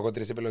 Σου δω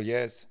 3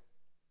 επιλογές.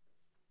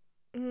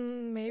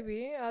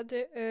 Maybe.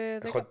 Άντε,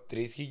 Έχω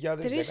 3.000,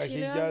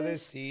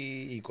 10.000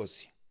 ή 20.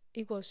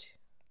 20.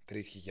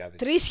 3.000.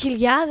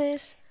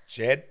 3.000.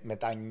 Και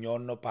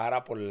μετανιώνω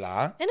πάρα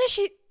πολλά. Εν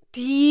έχει...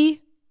 Τι?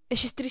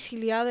 Έχεις 3.000.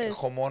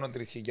 Έχω μόνο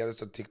 3.000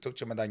 στο TikTok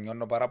και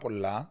μετανιώνω πάρα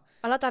πολλά.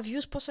 Αλλά τα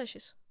views πόσα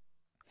έχεις?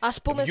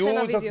 Ας πούμε σε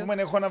ένα Views, ας βίντεο.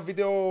 πούμε, έχω ένα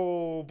βίντεο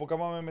που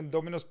κάναμε με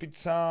Domino's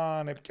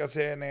Pizza,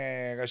 έπιασε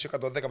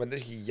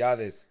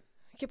 115.000.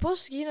 Και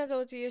πώς γίνεται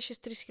ότι έχεις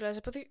 3.000?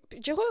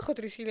 Και εγώ έχω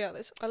 3.000.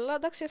 Αλλά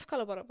εντάξει,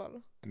 εύκολα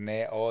παραπάνω.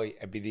 Ναι, όχι,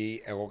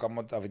 επειδή εγώ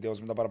κάνω τα βίντεο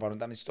μου τα παραπάνω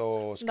ήταν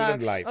στο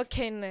Εντάξει, Studentlife.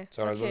 οκ, ναι.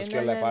 Στο Οκ,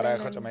 Studentlife, άρα ναι.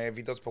 έχω και με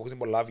βίντεο που έχουν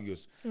πολλά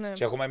views. Ναι.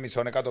 Και έχουμε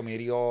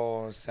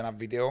 500.000 σε ένα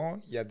βίντεο,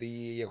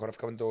 γιατί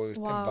εγγραφήκαμε το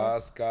ήρθε Wow.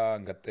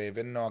 μπάσκα,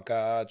 κατεβαίνω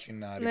ακάτσι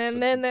να ρίξω.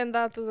 Ναι,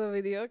 το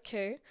βίντεο, οκ.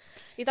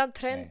 Ήταν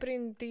trend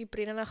Ναι.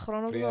 πριν ένα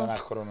χρόνο. Πριν εδώ. ένα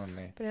χρόνο,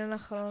 ναι. Πριν ένα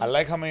χρόνο. Αλλά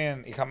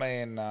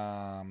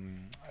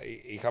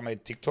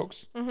είχαμε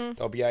TikToks,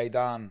 τα οποία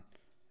ήταν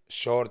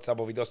shorts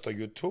από βίντεο στο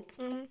YouTube,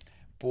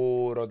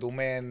 που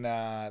ρωτούμε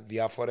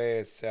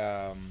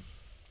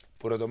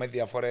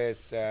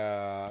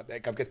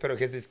κάποιες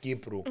περιοχές της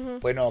Κύπρου,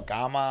 που είναι ο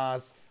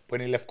Κάμας, που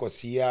είναι η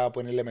Λευκοσία, που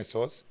είναι η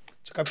Λεμεσός,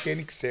 και κάποιοι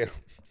δεν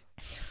ξέρουν.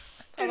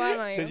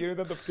 Και γύρω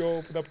ήταν το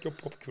πιο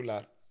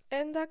popular.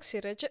 Εντάξει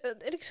ρε,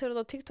 δεν ξέρω,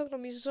 το TikTok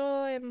νομίζω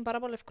είναι πάρα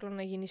πολύ εύκολο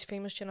να γίνεις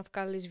famous και να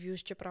βγάλεις views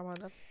και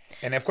πράγματα.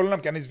 Είναι εύκολο να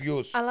πιάνεις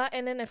views. Αλλά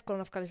δεν είναι εύκολο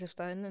να βγάλεις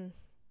λεφτά, είναι.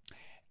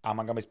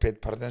 Άμα κάνεις paid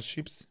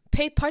partnerships.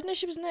 Paid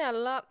partnerships ναι,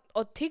 αλλά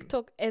ο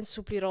TikTok εν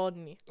σου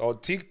πληρώνει. Ο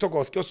TikTok,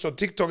 ο θείος στο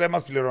TikTok δεν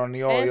μας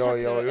πληρώνει, όχι,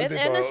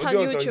 Ένα σαν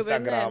ούτε το YouTuber,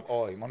 Instagram, ναι.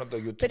 όχι, μόνο το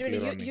YouTube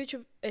Περίμενε, πληρώνει.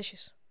 YouTube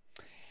έχεις.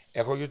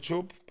 Έχω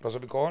YouTube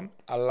προσωπικό,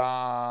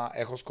 αλλά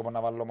έχω σκοπό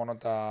να βάλω μόνο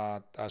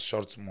τα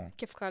shorts μου.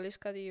 Και βγάλεις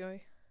κάτι ή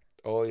όχι.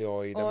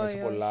 Όχι, ήταν μέσα σε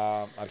όχι.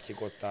 πολλά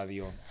αρχικό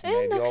στάδιο. Με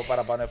εντάξει. δύο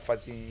παραπάνω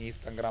φάση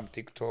Instagram,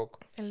 TikTok.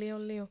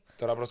 Λίγο.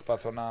 Τώρα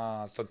προσπαθώ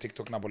στο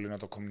TikTok να απολύνω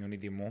το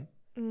community μου.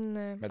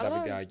 Ναι. Με τα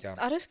βιντεάκια.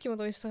 Αρέσκει με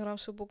το Instagram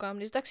σου που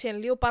κάνεις. Εντάξει, είναι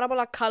λίγο πάρα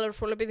πολλά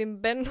colorful επειδή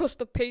μπαίνω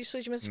στο page σου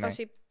και είμαι στη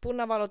φάση πού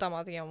να βάλω τα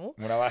μάτια μου.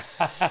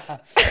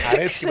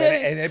 Αρέσκει,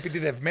 είναι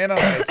επιτυδευμένα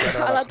έτσι.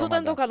 Αλλά τούτο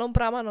είναι το καλό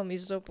πράγμα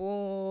νομίζω που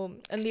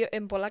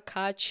είναι πολλά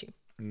catchy.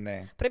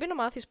 Ναι. Πρέπει να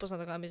μάθεις πώς να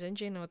το κάνεις, δεν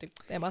είναι ότι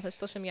έμαθες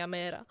το σε μια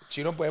μέρα.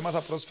 Τσίνο που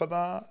έμαθα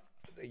πρόσφατα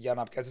για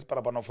να πιάσεις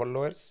παραπάνω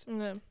followers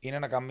είναι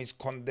να κάνεις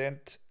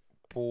content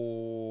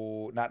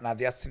που να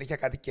δεις συνέχεια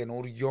κάτι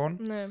καινούριο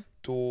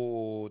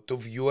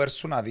του viewer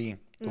σου να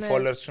δει, του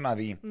follower σου να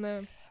δει.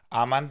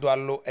 Άμα το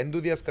άλλο δεν του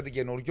δεις κάτι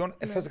καινούριο,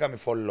 δεν θα σε κάνει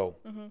follow.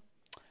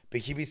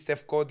 Π.χ.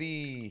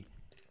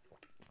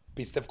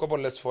 πιστεύω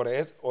πολλές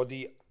φορές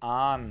ότι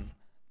αν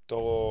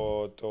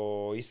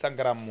το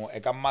Instagram μου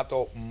έκανα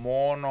το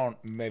μόνο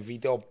με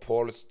βίντεο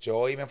polls και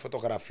όχι με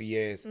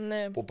φωτογραφίες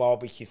που πάω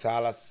π.χ.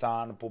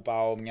 θάλασσα, που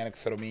πάω μια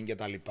εκδρομή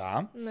κτλ.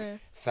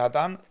 Θα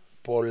ήταν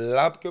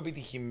πολλά πιο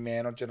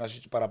επιτυχημένο και να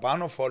έχει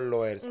παραπάνω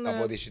followers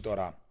από ό,τι έχει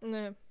τώρα.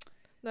 Ναι,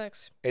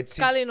 εντάξει.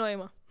 Έτσι, καλή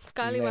νόημα.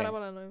 Καλή πάρα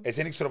πολλά νόημα.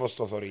 Εσύ δεν ξέρω πώς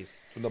το θωρείς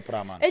το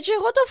πράγμα. Έτσι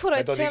εγώ το φορώ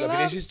έτσι, αλλά...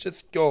 επειδή έχεις και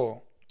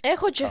δυο.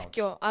 Έχω και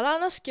δυο, αλλά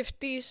να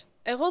σκεφτείς,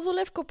 εγώ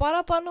δουλεύω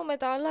παραπάνω με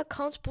τα άλλα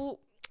accounts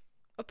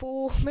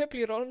που με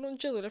πληρώνουν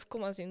και δουλεύω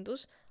μαζί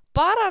τους,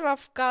 παρά να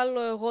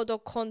βγάλω εγώ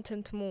το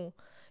content μου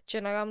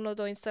και να κάνω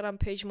το Instagram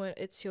page μου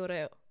έτσι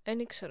ωραίο.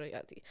 Δεν ξέρω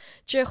γιατί.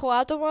 Και έχω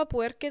άτομα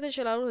που έρχεται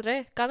και λένε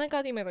ρε, κάνε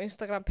κάτι με το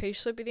Instagram page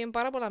σου επειδή είναι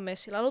πάρα πολλά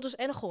μέση. Λαλό τους,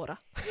 εν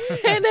χώρα.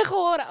 Εν έχω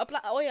ώρα. Απλά,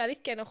 όχι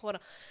αλήθεια, εν χώρα.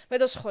 Με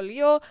το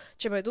σχολείο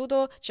και με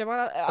τούτο και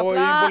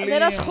απλά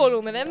δεν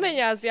ασχολούμαι, δεν με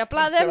νοιάζει.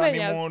 Απλά δεν με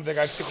νοιάζει. Αν ήμουν 16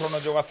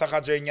 χρόνων και εγώ θα είχα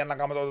τζένια να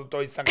κάνω το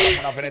Instagram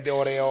μου να φαίνεται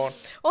ωραίο.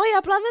 Όχι,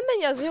 απλά δεν με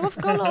νοιάζει. Εγώ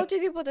βγάλω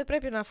οτιδήποτε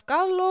πρέπει να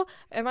βγάλω.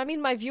 I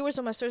mean, my viewers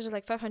on my stories are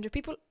like 500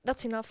 people.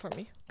 That's enough for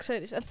me.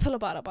 Ξέρεις, δεν θέλω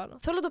παραπάνω.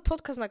 Θέλω το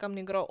podcast να κάνω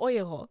μικρό, όχι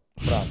εγώ.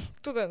 Μπράβο.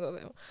 Τούτο είναι το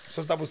θέμα.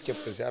 Σωστά που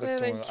σκέφτεσαι,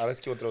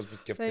 αρέσκει ο τρόπος που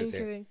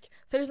σκέφτεσαι.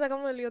 Θέλεις να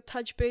κάνουμε λίγο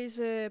touch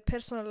base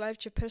personal life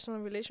και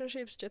personal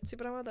relationships και έτσι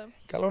πράγματα.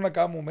 Καλό να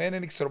κάνουμε,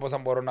 δεν ξέρω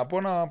πώς μπορώ να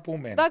πω να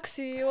πούμε.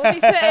 Εντάξει,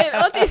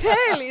 ό,τι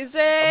θέλεις.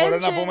 Μπορώ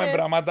να πούμε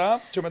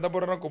πράγματα και μετά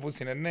μπορώ να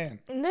κοπούσουν, ναι.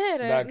 Ναι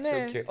ρε, εντάξει,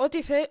 ναι. Okay.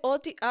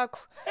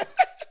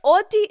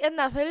 Ό,τι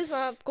να θέλεις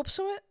να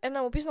κόψουμε,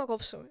 να μου πεις να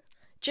κόψουμε.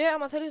 Και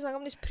άμα θέλεις να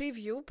κάνεις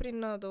preview πριν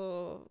να το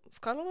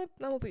βγάλουμε,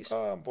 να μου πεις.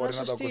 Μπορεί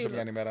να το ακούσω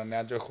μια ημέρα, ναι,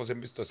 αν και έχω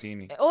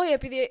εμπιστοσύνη. Όχι,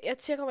 επειδή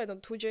έτσι έκαμε τον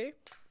 2J,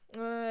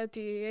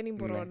 ότι δεν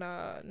μπορώ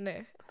να...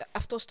 Ναι,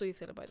 αυτός το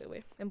ήθελε, by the way.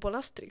 Είναι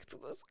πολλά strict.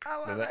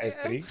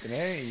 Strict,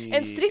 ναι. Είναι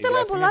strict, αλλά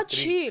είναι πολλά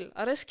chill.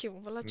 Αρέσκει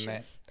μου, πολλά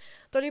chill.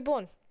 Το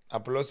λοιπόν.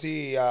 Απλώς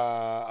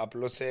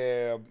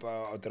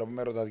όταν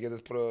με ρωτάς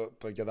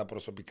για τα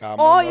προσωπικά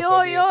μου, όχι.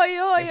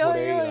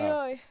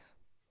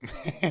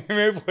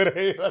 Είμαι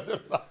φουρέιρα,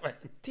 Τζορτάμε.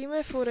 Τι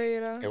είμαι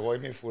φουρέιρα? Εγώ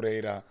είμαι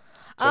φουρέιρα.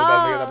 Και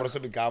ρωτάμε για τα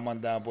προσωπικά μου,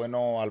 που είναι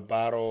ο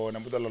Αλπάρο, ένα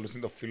που το λαλούν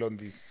το φίλο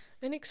της.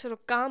 Δεν ξέρω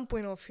καν που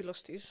είναι ο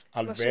φίλος της.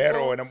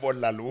 Αλβέρο, ένα που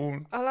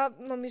λαλούν. Αλλά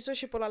νομίζω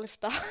έχει πολλά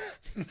λεφτά.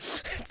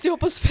 Έτσι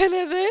όπως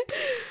φαίνεται.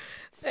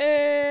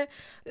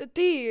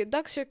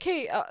 Εντάξει, οκ.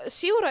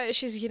 Σίγουρα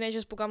έχεις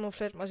γυναίκες που κάνουν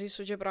φλερτ μαζί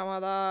σου και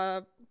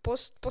πράγματα.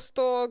 Πώς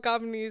το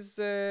κάνεις?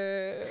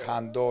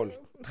 Handle,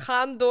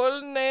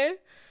 ναι.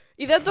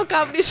 Ή δεν το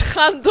κάνεις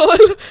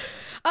handle.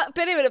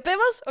 Περίμενε, πες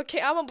μας,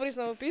 άμα μπορείς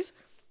να μου πεις,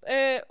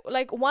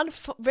 like one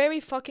very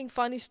fucking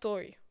funny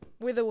story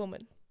with a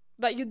woman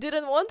that you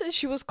didn't want and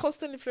she was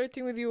constantly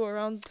flirting with you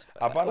around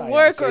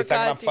work or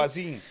κάτι.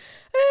 Φάση.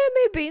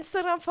 Maybe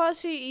Instagram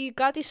φάση ή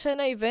κάτι σε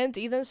ένα event,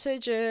 είδαν σε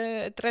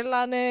και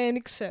τρέλανε,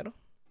 δεν ξέρω.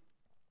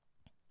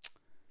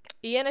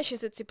 Ή δεν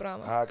έχεις έτσι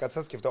πράγμα. Κάτσε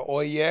να σκεφτώ.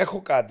 Όχι,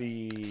 έχω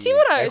κάτι.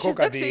 Σίγουρα έχεις,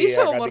 εντάξει,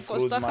 είσαι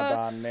όμορφος.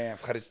 Ναι,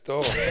 ευχαριστώ.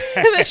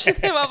 Δεν έχει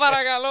θέμα,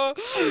 παρακαλώ.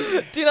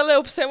 Τι να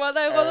λέω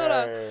ψέματα εγώ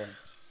τώρα.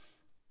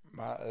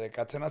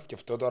 Κάτσε να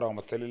σκεφτώ τώρα,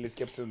 όμως θέλει λίγη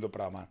σκέψη το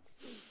πράγμα.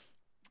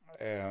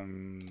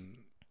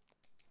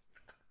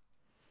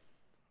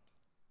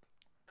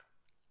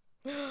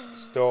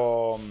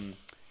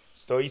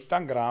 Στο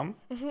Instagram,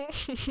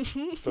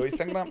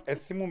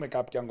 θυμούμαι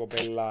κάποια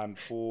κοπέλα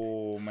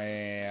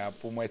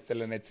που μου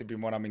έστελνε έτσι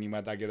επιμόνα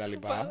μηνύματα και τα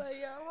λοιπά.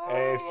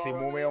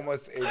 Θυμούμαι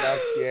όμως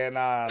υπάρχει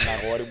ένα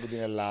αγόρι που την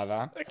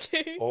Ελλάδα,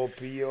 ο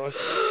οποίος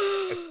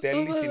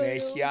στέλνει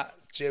συνέχεια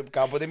και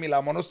κάποτε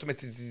μιλά μόνος του μες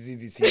στη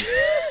συζήτηση.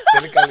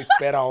 Στέλνει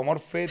καλησπέρα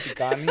όμορφε, τι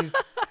κάνεις?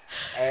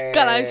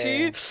 Καλά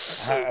εσύ.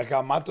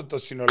 Γαμάτο το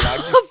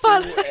συνολάκι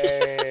σου.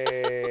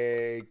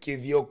 Και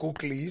δύο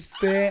κούκλοι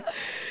είστε.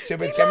 Και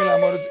παιδιά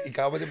μιλάμε όλους.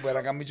 Κάποτε μπορεί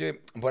να κάνει και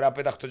μπορεί να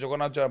πεταχτώ και εγώ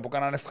να πω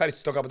κανέναν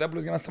ευχαριστώ κάποτε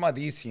απλώς για να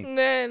σταματήσει.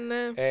 Ναι,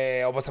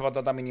 ναι. Όπως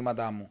απαντώ τα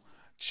μηνύματά μου.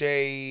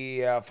 Και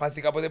η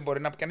φάση κάποτε μπορεί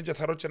να πιάνει και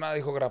θα ρωτήσω να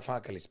ηχογραφά.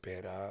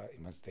 Καλησπέρα,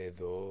 είμαστε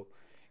εδώ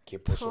και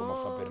πόσο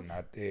όμορφα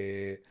περνάτε.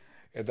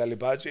 Τα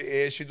λοιπά. Και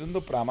έχει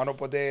το πράγμα,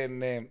 οπότε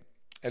ναι.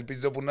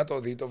 Ελπίζω που να το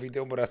δει το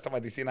βίντεο μπορεί να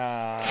σταματήσει να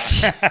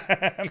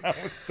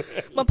μου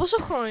στέλνει. Μα πόσο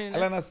χρόνο είναι?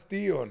 Αλλά είναι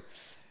αστείο.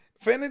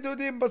 Φαίνεται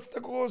ότι είναι στα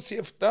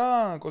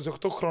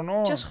 27, 28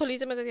 χρονών. Και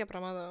ασχολείται με τέτοια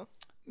πράγματα.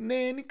 Ναι,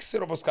 δεν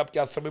ξέρω πως κάποιοι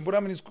άνθρωποι μπορεί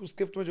να μην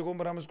σκέφτομαι και εγώ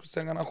μπορεί να μην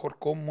σκέφτομαι σε έναν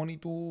χορκό μόνοι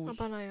τους.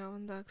 Απαναγιά,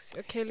 εντάξει.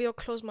 Okay, λίγο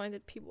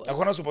close-minded people.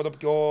 Έχω να σου πω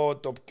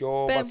το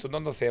πιο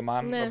παστούντον το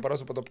θέμα, μπορώ να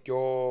σου πω το πιο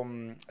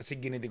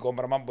συγκινητικό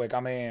πράγμα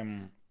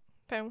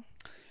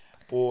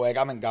που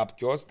έκαμε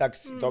κάποιος.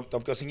 Εντάξει, το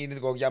πιο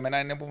συγκινητικό για μένα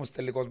είναι που μου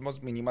στέλνει κόσμος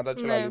μηνύματα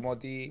και λέει μου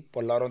ότι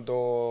πολλά ώρα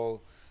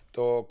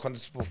το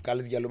content που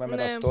βγάλεις γελούμε με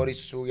τα stories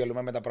σου,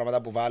 γελούμε με τα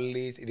πράγματα που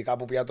βάλεις, ειδικά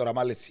που πήγα τώρα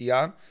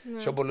Μαλαισία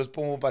και πολλούς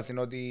που μου είπαν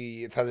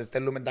ότι θα σε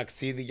στέλνουμε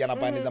ταξίδι για να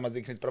πάνεις να μας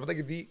δείχνεις πράγματα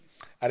γιατί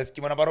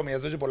αρέσκει μου να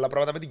παρομοιάζω και πολλά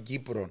πράγματα με την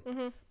Κύπρο.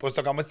 Πώς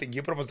το κάνουμε στην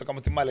Κύπρο, πώς το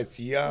κάνουμε στη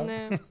Μαλαισία.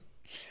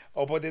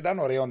 Οπότε ήταν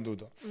ωραίο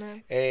τούτο.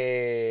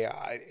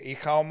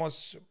 Είχα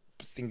όμως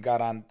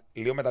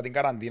λίγο μετά την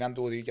καραντίνα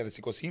του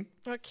 2020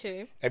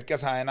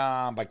 έπιασα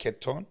ένα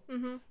πακέτο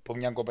από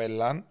μια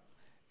κοπέλα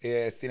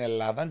στην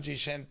Ελλάδα και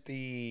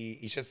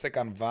είχε σε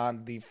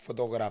κανβά τη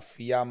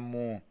φωτογραφία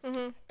μου,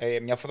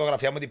 μια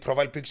φωτογραφία μου, τη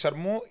profile picture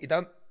μου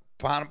ήταν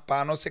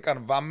πάνω σε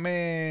κανβά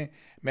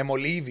με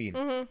μολύβι.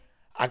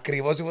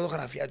 Ακριβώς η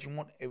φωτογραφία του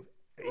μου,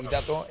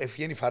 είδα το,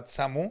 ευχαίγει η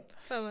φάτσα μου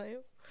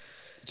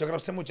και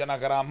έγραψε μου και ένα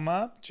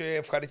γράμμα και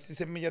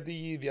ευχαριστήσε με για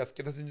τη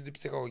διασκέδαση και την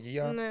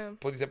ψυχαγωγία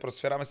που της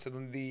προσφέραμε σε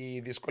τη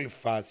δύσκολη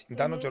φάση.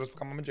 Ήταν ο καιρός που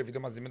κάναμε και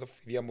βίντεο μαζί με το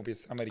φιδία μου που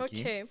στην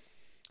Αμερική.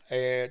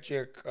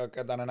 Και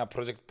ήταν ένα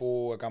project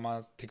που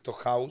έκανα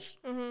TikTok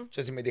House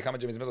και συμμετείχαμε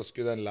και εμείς με το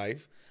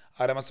Studentlife.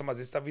 Άρα είμαστε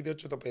μαζί στα βίντεο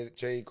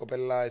και η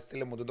κοπέλα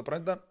έστειλε μου το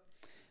πράγμα.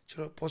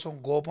 Ήταν πόσο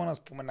κόπο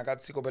να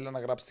κάτσει η κοπέλα να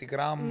γράψει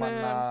γράμμα.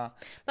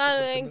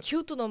 Είναι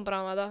cute τον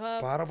πράγματα.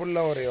 Πάρα πολύ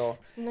ωραίο.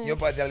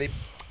 Δηλαδή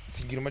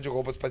συγκινούμε και εγώ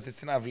όπως πάει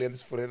στην αυλία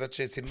της Φουρέρα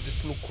και σύρνουν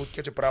τις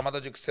πλουκούτια και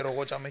πράγματα και ξέρω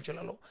εγώ και αμέ και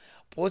λέω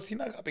πώς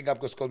είναι αγάπη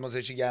κάποιος κόσμος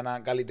έχει για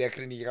έναν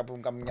καλλιτέχνη ή για κάποιον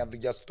που κάνει μια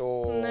δουλειά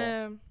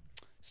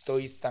στο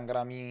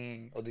Instagram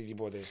ή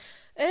οτιδήποτε.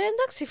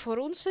 Εντάξει,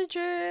 φορούν σε και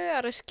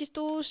αρέσκεις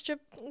τους και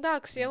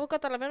εντάξει, εγώ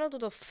καταλαβαίνω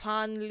το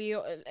φαν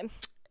λίγο.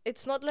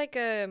 It's not like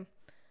a...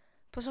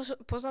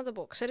 Πώς να το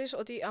πω, ξέρεις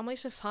ότι άμα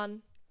είσαι fan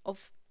of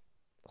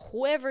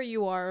whoever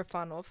you are a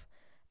fan of,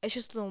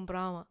 έχεις το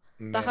πράγμα.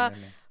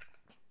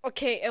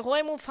 Οκ, εγώ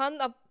ήμουν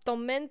φαν από το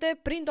Μέντε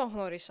πριν τον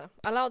γνώρισα.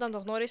 Αλλά όταν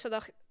τον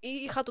γνώρισα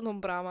είχα τον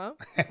πράγμα.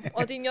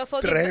 Ότι νιώθω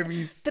ότι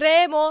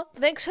τρέμω,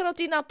 δεν ξέρω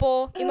τι να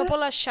πω, είμαι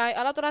πολλά shy,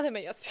 αλλά τώρα δεν με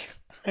νοιάζει.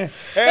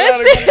 Έλα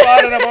ρε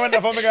κουμπάρε να πάμε να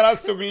φάμε κανένα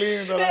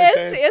σουγκλίνι τώρα.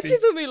 Έτσι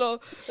του μιλώ.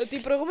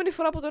 Την προηγούμενη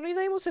φορά που τον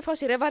είδα ήμουν σε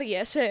φάση ρε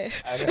βαριέσαι.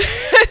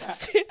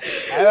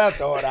 Έλα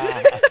τώρα.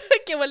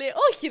 Και μου λέει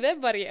όχι δεν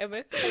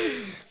βαριέμαι.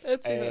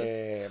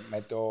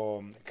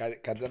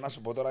 Κάτι να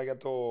σου πω τώρα για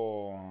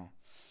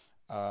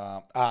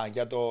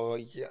το...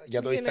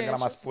 για το Instagram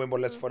ας πούμε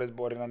πολλές φορές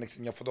μπορεί να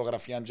ανοίξει μια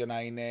φωτογραφία και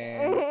να είναι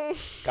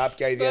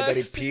κάποια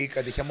ιδιαίτερη πικ.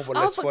 Ατυχέ μου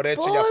πολλές φορές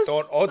και γι'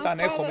 αυτό όταν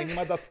έχω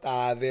μηνύματα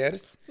στα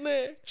others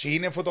και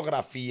είναι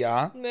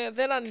φωτογραφία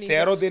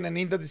ξέρω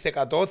ότι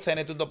 90% θα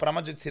είναι το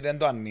πράγμα και έτσι δεν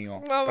το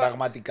ανοίγω.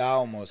 Πραγματικά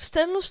όμως.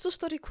 Στέλνω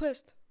στο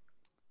request.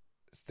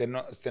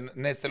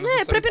 Ναι,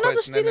 πρέπει να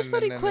το στείλεις στο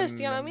request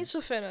για να μην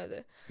σου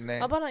φαίνεται.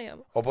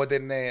 Οπότε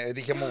ναι,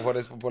 έτυχε μου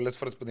πολλές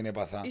φορές που την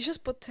έπαθα. Είχες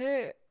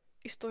ποτέ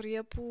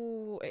ιστορία που,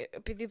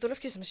 επειδή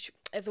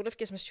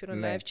δούλευκες με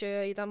Studentlife και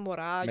ήταν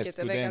μωρά και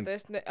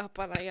τελέγατε,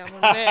 Παναγιά μου,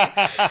 ναι.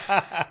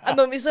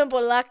 Νομίζω είναι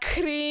πολλά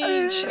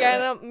cringe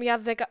για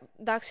μια 15,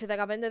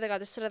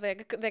 14,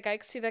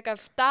 16, 17,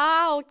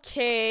 οκ.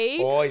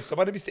 Όχι, στο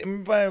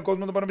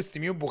κόσμο του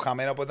πανεπιστημίου που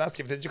είχαμε, οπότε να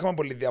σκεφτείτε, είχαμε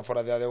πολύ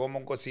διαφορά, δηλαδή εγώ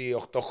ήμουν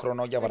 28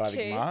 χρονών για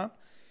παράδειγμα.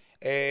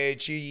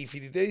 Και οι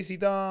φοιτητές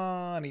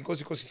ήταν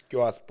 20-22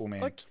 ας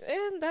πούμε.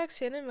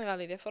 Εντάξει, είναι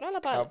μεγάλη διαφορά, αλλά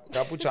πάλι.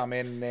 Κάπου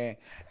τσαμένε.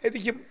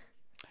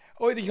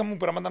 Έτυχε μου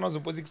πράγματα να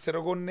σου πω, ξέρω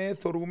εγώ, ναι,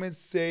 θωρούμε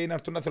να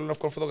έρθουν να θέλουν να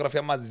βγάλουν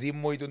φωτογραφία μαζί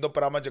μου ή το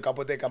πράγμα και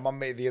κάποτε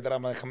έκαναμε ιδιαίτερα,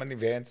 είχαμε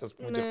events, ας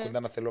πούμε, και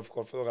έρχονταν να θέλουν να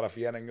βγάλουν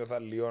φωτογραφία, να νιώθα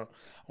λίγο.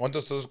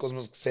 Όντως τόσος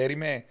κόσμος ξέρει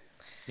με,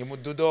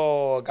 ήμουν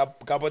τούτο,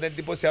 κάποτε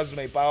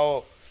εντυπωσιάζομαι,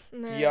 πάω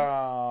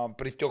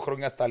πριν 2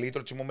 χρόνια στα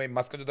Λίτρο και ήμουν με η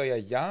μάσκα και τα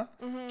γιαγιά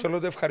και λέω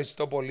το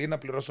ευχαριστώ πολύ να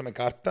πληρώσω με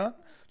κάρτα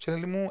και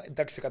λέει μου,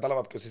 εντάξει,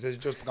 κατάλαβα ποιος είσαι,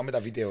 έτσι που κάνουμε τα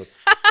βίντεο.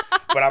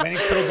 Μπορεί να μην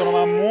ξέρω το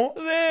όνομα μου,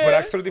 μπορεί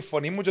να ξέρω τη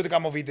φωνή μου και ότι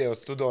κάνω βίντεο.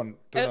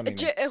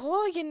 Και εγώ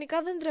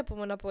γενικά δεν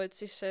τρέπομαι να πω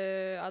έτσι σε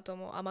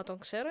άτομο. Άμα τον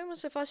ξέρω, είμαι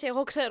σε φάση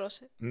εγώ ξέρω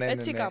σε.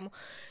 Έτσι κάνω.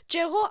 Και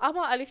εγώ,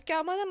 αλήθεια,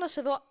 άμα ήταν να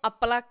σε δω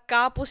απλά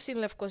κάπου στην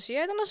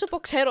Λευκοσία, ήταν να σου πω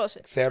ξέρω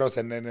σε. Ξέρω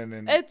σε,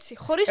 ναι. Έτσι,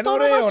 χωρίς το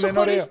όνομα σου,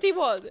 χωρίς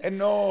τίποτε.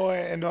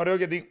 Είναι ωραίο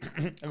γιατί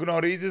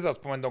γνωρίζεις, ας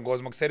πούμε, τον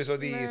κόσμο. Ξέρεις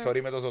ότι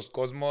θεωρεί με τόσος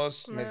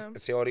κόσμος,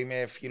 θεωρεί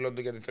με φίλον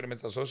του γιατί θεωρεί με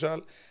στα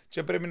social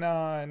και πρέπει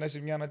να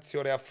έχει μια έτσι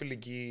ωραία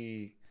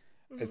φιλική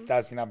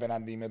στάση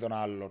απέναντι με τον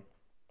άλλον.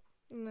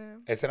 Ναι.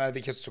 Εσένα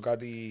έτυχε σου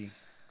κάτι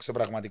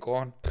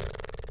ξεπραγματικό?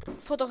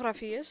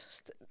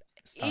 Φωτογραφίες.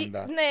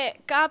 Στάνταρ. Ναι,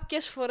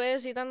 κάποιες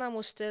φορές ήταν να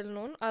μου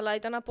στέλνουν, αλλά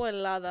ήταν από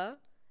Ελλάδα.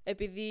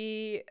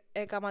 Επειδή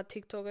έκανα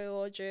TikTok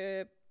εγώ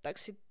και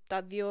εντάξει,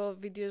 τα 2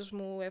 βίντεο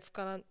μου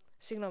έφκαναν.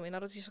 Συγγνώμη, να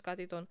ρωτήσω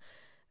κάτι τον.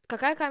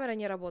 Какая камера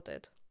не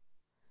работает?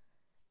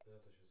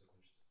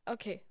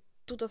 Οκ,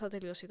 τούτο θα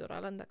τελειώσει τώρα,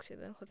 αλλά εντάξει,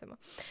 δεν έχω θέμα.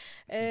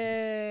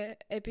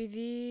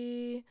 Επειδή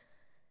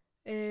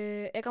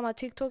Έκανα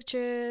TikTok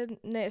και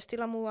ναι,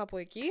 στείλα μου από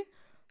εκεί.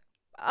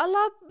 Αλλά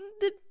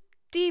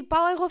τι,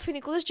 πάω εγώ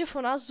φοινικούδες και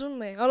φωνάζουν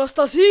με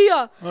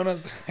Αναστασία!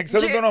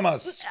 Ξέρω το όνομα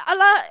σου.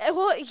 Αλλά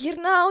εγώ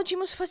γυρνάω και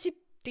είμαι σε φάση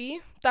τι,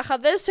 τάχα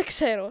δεν σε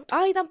ξέρω.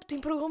 Ήταν την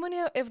προηγούμενη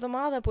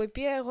εβδομάδα που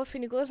πήγα εγώ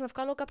φοινικούδες να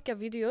βγάλω κάποια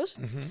βίντεο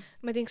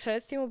με την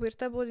ξαρέθη μου που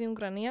ήρθε από την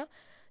Ουκρανία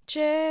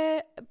και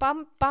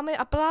πάμε,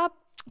 απλά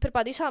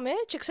περπατήσαμε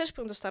και ξέρεις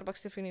που είναι το Starbucks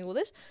στη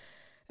φοινικούδες.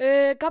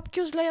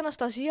 Κάποιος λέει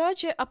Αναστασία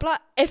και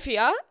απλά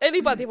έφυγα, δεν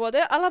είπα τίποτε,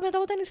 αλλά μετά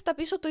όταν ήρθα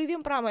πίσω το ίδιο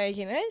πράγμα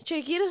έγινε και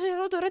γύριζα και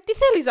ρωτώ, ρε, τι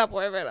θέλεις από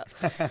εμένα.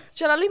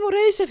 Και λέει μου, ρε,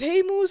 είσαι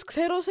famous,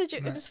 ξέρω σε, και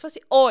είναι σε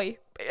φάση, όχι,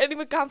 δεν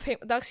είμαι καν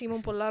famous, εντάξει,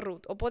 ήμουν πολλά root,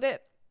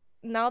 οπότε,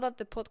 now that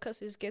the podcast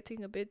is getting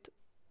a bit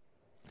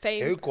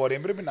fame. Κόρη,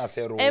 πρέπει να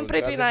σε root.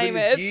 Πρέπει να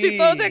είμαι έτσι,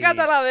 τότε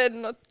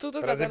καταλαβαίνω, τούτο καταλαβαίνω. Πρέπει να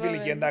καταλαβαίνω. σε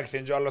φιλική,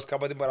 εντάξει, και ο άλλος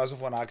κάποτε μπορεί να σου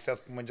φωνάξει,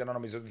 ας πούμε, και να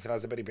νομίζω ότι θέλει να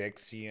σε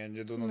περιπέξει,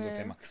 και τούτο το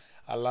θέμα.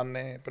 Αλλά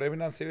ναι, πρέπει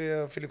να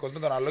είσαι φιλικός με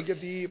τον άλλο,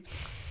 γιατί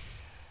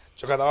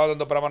και καταλάβω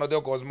το πράγμα ότι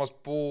ο κόσμος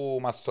που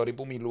μας θωρεί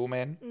που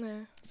μιλούμε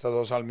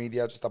στα social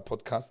media και στα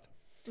podcast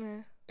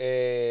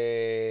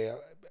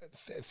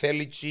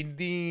θέλει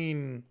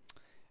την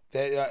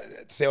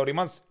θεωρεί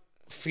μας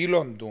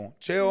φίλων του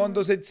και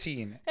όντως έτσι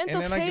είναι.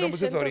 Είναι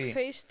το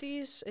face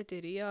της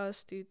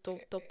εταιρείας,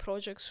 το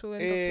project σου,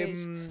 είναι το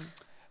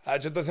face.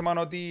 Και το θέμα είναι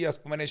ότι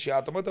ας πούμε έχει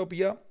άτομα τα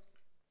οποία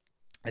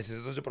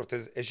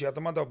έχει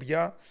άτομα τα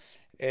οποία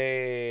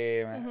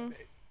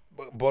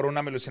μπορούν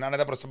να μιλούσουν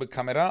άνετα προς την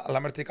κάμερα, αλλά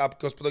μέχρι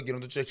κάποιος που τον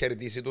κοινούν του και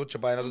χαιρετήσει του και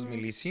πάει να τους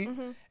μιλήσει,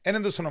 είναι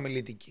τόσο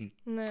συνομιλητικοί.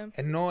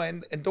 Ενώ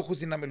δεν το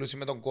έχουν να μιλήσει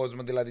με τον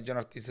κόσμο, δηλαδή και να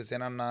έρθεις σε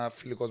έναν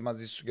φιλικός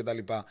μαζί σου κτλ.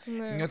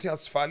 Νιώθει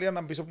ασφάλεια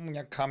να μπεις από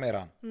μια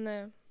κάμερα.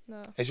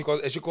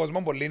 Έχει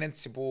κόσμο πολύ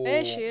έτσι που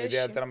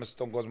ιδιαίτερα μες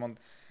στον κόσμο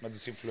με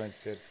τους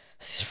influencers.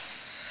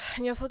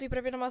 Νιώθω ότι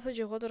πρέπει να μάθω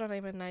και εγώ τώρα να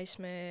είμαι nice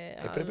με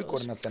άλλους. Πρέπει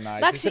κόρη να είσαι nice.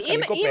 Εντάξει,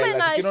 είμαι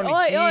nice,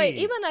 όχι,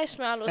 είμαι nice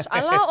με άλλους.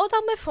 Αλλά όταν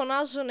με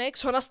φωνάζουν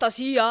έξω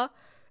Αναστασία,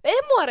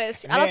 μου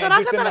αρέσει. Αλλά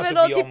τώρα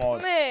καταλαβαίνω ότι.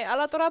 Ναι,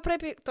 αλλά τώρα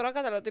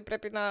καταλαβαίνω ότι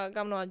πρέπει να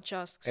κάνω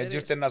adjust. Έτσι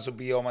ήρθε να σου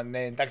πει όμως,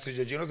 ναι, εντάξει,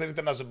 και εκείνος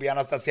ήρθε να σου πει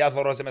Αναστασία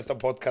θωρώσε μες στο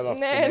podcast, ας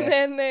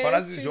πούμε. Ναι.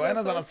 Φωνάζεις ο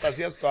ένας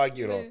Αναστασία στο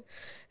άγκυρο.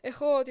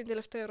 Έχω την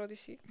τελευταία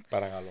ερώτηση.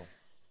 Παρακαλώ.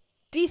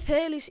 Τι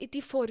θέλεις ή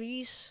τι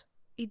φορείς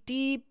ή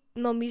τι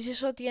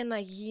νομίζεις ότι να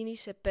γίνει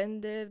σε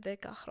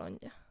 5-10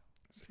 χρόνια?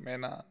 Σε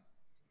μένα,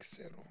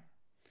 ξέρω.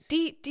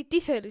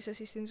 Τι θέλεις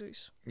εσύ στην ζωή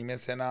σου? Είμαι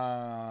σε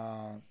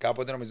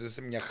κάποτε νομίζω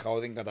σε μια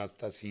χαόδη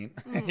κατάσταση,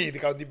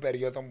 ειδικά την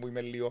περίοδο που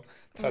είμαι λίγο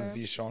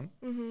transition.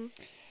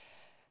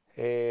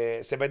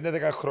 Σε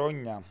 5-10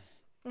 χρόνια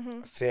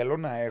θέλω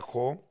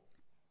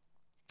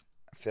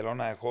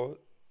να έχω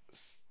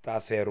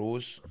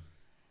σταθερούς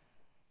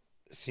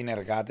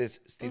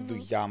συνεργάτες στη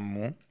δουλειά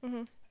μου,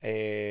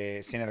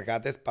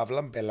 συνεργάτες,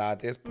 παύλα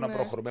πελάτες που να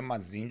προχωρούμε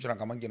μαζί και να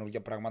κάνουμε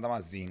καινούργια πράγματα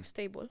μαζί.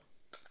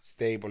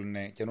 Stable,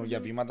 ναι. Καινούργια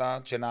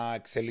βήματα και να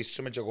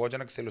εξελίσσουμε και εγώ και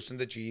να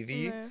εξελίσσονται και οι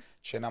ίδιοι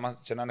και να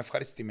είναι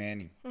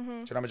ευχαριστημένοι.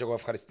 Και να είμαι και εγώ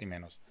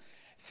ευχαριστημένος.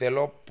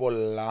 Θέλω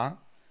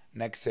πολλά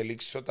να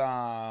εξελίξω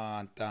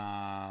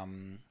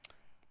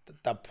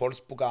τα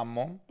polls που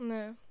κάνω,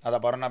 να τα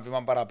πάρω ένα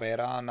βήμα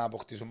παραπέρα, να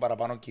αποκτήσουν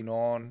παραπάνω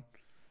κοινών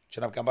και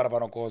να πιάνουν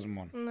παραπάνω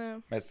κόσμο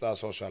μέσα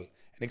στα social.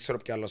 Δεν ξέρω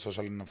ποια άλλα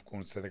social είναι να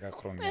βγουν σε 10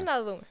 χρόνια.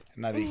 Να δούμε.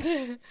 Να δεις.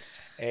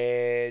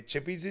 Και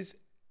επίσης,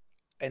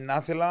 να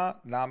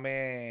ήθελα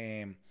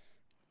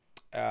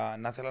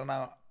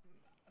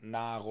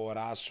να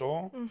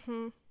αγοράσω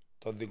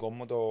το δικό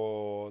μου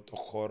το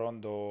χώρο,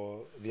 το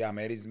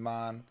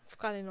διαμέρισμα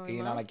ή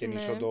να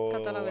ανακαινήσω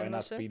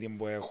ένα σπίτι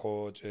που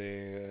έχω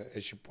και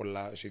έχει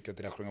πολλά, έχει και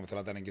 3 χρόνια που θέλω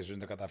να τα ανακαινήσω και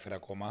δεν τα κατάφερα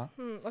ακόμα.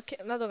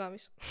 Να το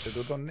κάνεις. Και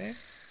τούτο ναι.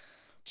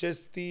 Και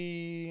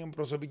στην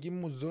προσωπική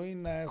μου ζωή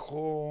να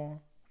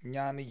έχω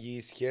μια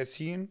υγιή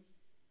σχέση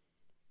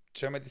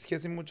και με τη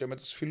σχέση μου και με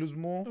τους φίλους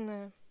μου.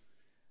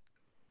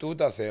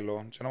 Τούτα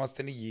θέλω και να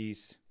είμαστε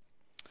υγιείς.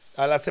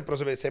 Αλλά σε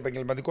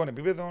επαγγελματικό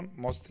επίπεδο,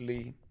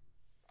 mostly,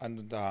 αν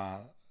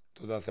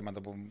τούτα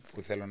θέματα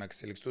που θέλω να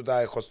εξελίξω. Τούτα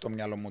έχω στο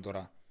μυαλό μου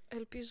τώρα.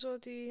 Ελπίζω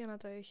ότι να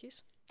τα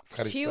έχεις.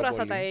 Ευχαριστώ σίγουρα πολύ.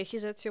 Θα τα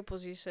έχεις έτσι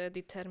όπως είσαι,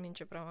 determined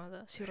και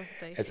πράγματα. Σίγουρα θα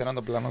τα έχεις. Εσένα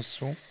το πλάνο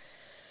σου?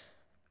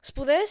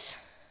 Σπουδές,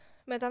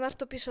 μετά να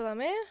έρθω πίσω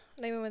δαμέ,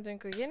 να είμαι με την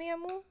οικογένεια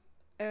μου,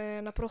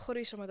 να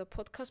προχωρήσω με το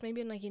podcast,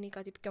 maybe να γίνει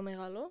κάτι πιο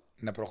μεγάλο.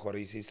 Να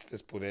προχωρήσεις στις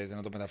σπουδές,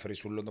 να το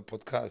μεταφέρεις όλο το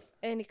podcast.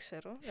 Δεν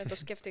ξέρω, δεν το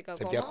σκέφτηκα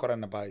ακόμα. Σε ποια χώρα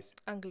να πάεις?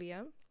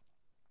 Αγγλία.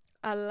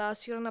 Αλλά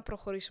σίγουρα να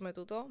προχωρήσουμε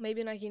τούτο.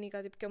 Maybe να γίνει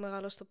κάτι πιο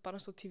μεγάλο πάνω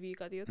στο TV ή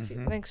κάτι έτσι.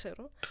 Δεν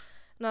ξέρω.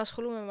 Να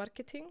ασχολούμαι με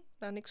μάρκετινγκ,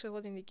 να ανοίξω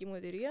εγώ την δική μου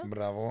εταιρεία.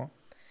 Μπράβο.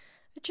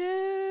 Και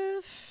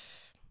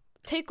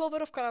take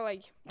over of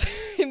Καλαμάκι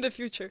in the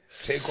future.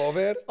 Take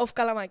over of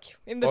Καλαμάκι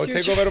in the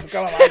future. Take over of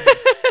Καλαμάκι.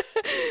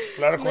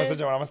 Πλάρα έχουμε στα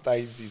γεμάνα μας τα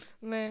ίσεις.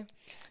 Ναι.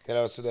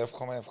 Τέλος σου το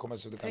εύχομαι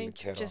σου το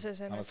καλύτερο. Και σε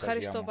εσένα.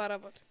 Ευχαριστώ πάρα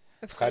πολύ.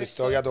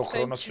 Ευχαριστώ για τον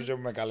χρόνο σου και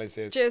που με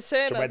κάλεσες. Και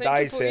εσένα,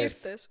 που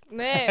ήρθες.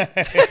 Ναι.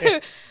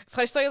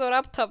 Ευχαριστώ για το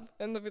rap-tab,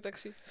 εν τω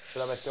μεταξύ.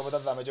 Τα παιδιά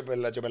όταν δάμε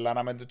και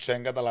πελάναμε του και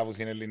δεν καταλάβουν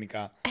είναι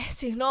ελληνικά.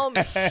 Συγγνώμη.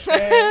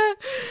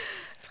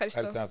 Ευχαριστώ.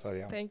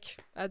 Αναστασία. Thank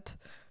you.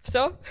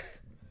 Все?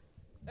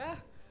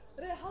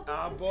 Ρε,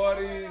 how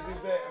Boris,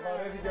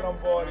 βαρέθηκε ο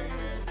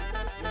Boris.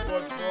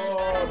 Λοιπόν,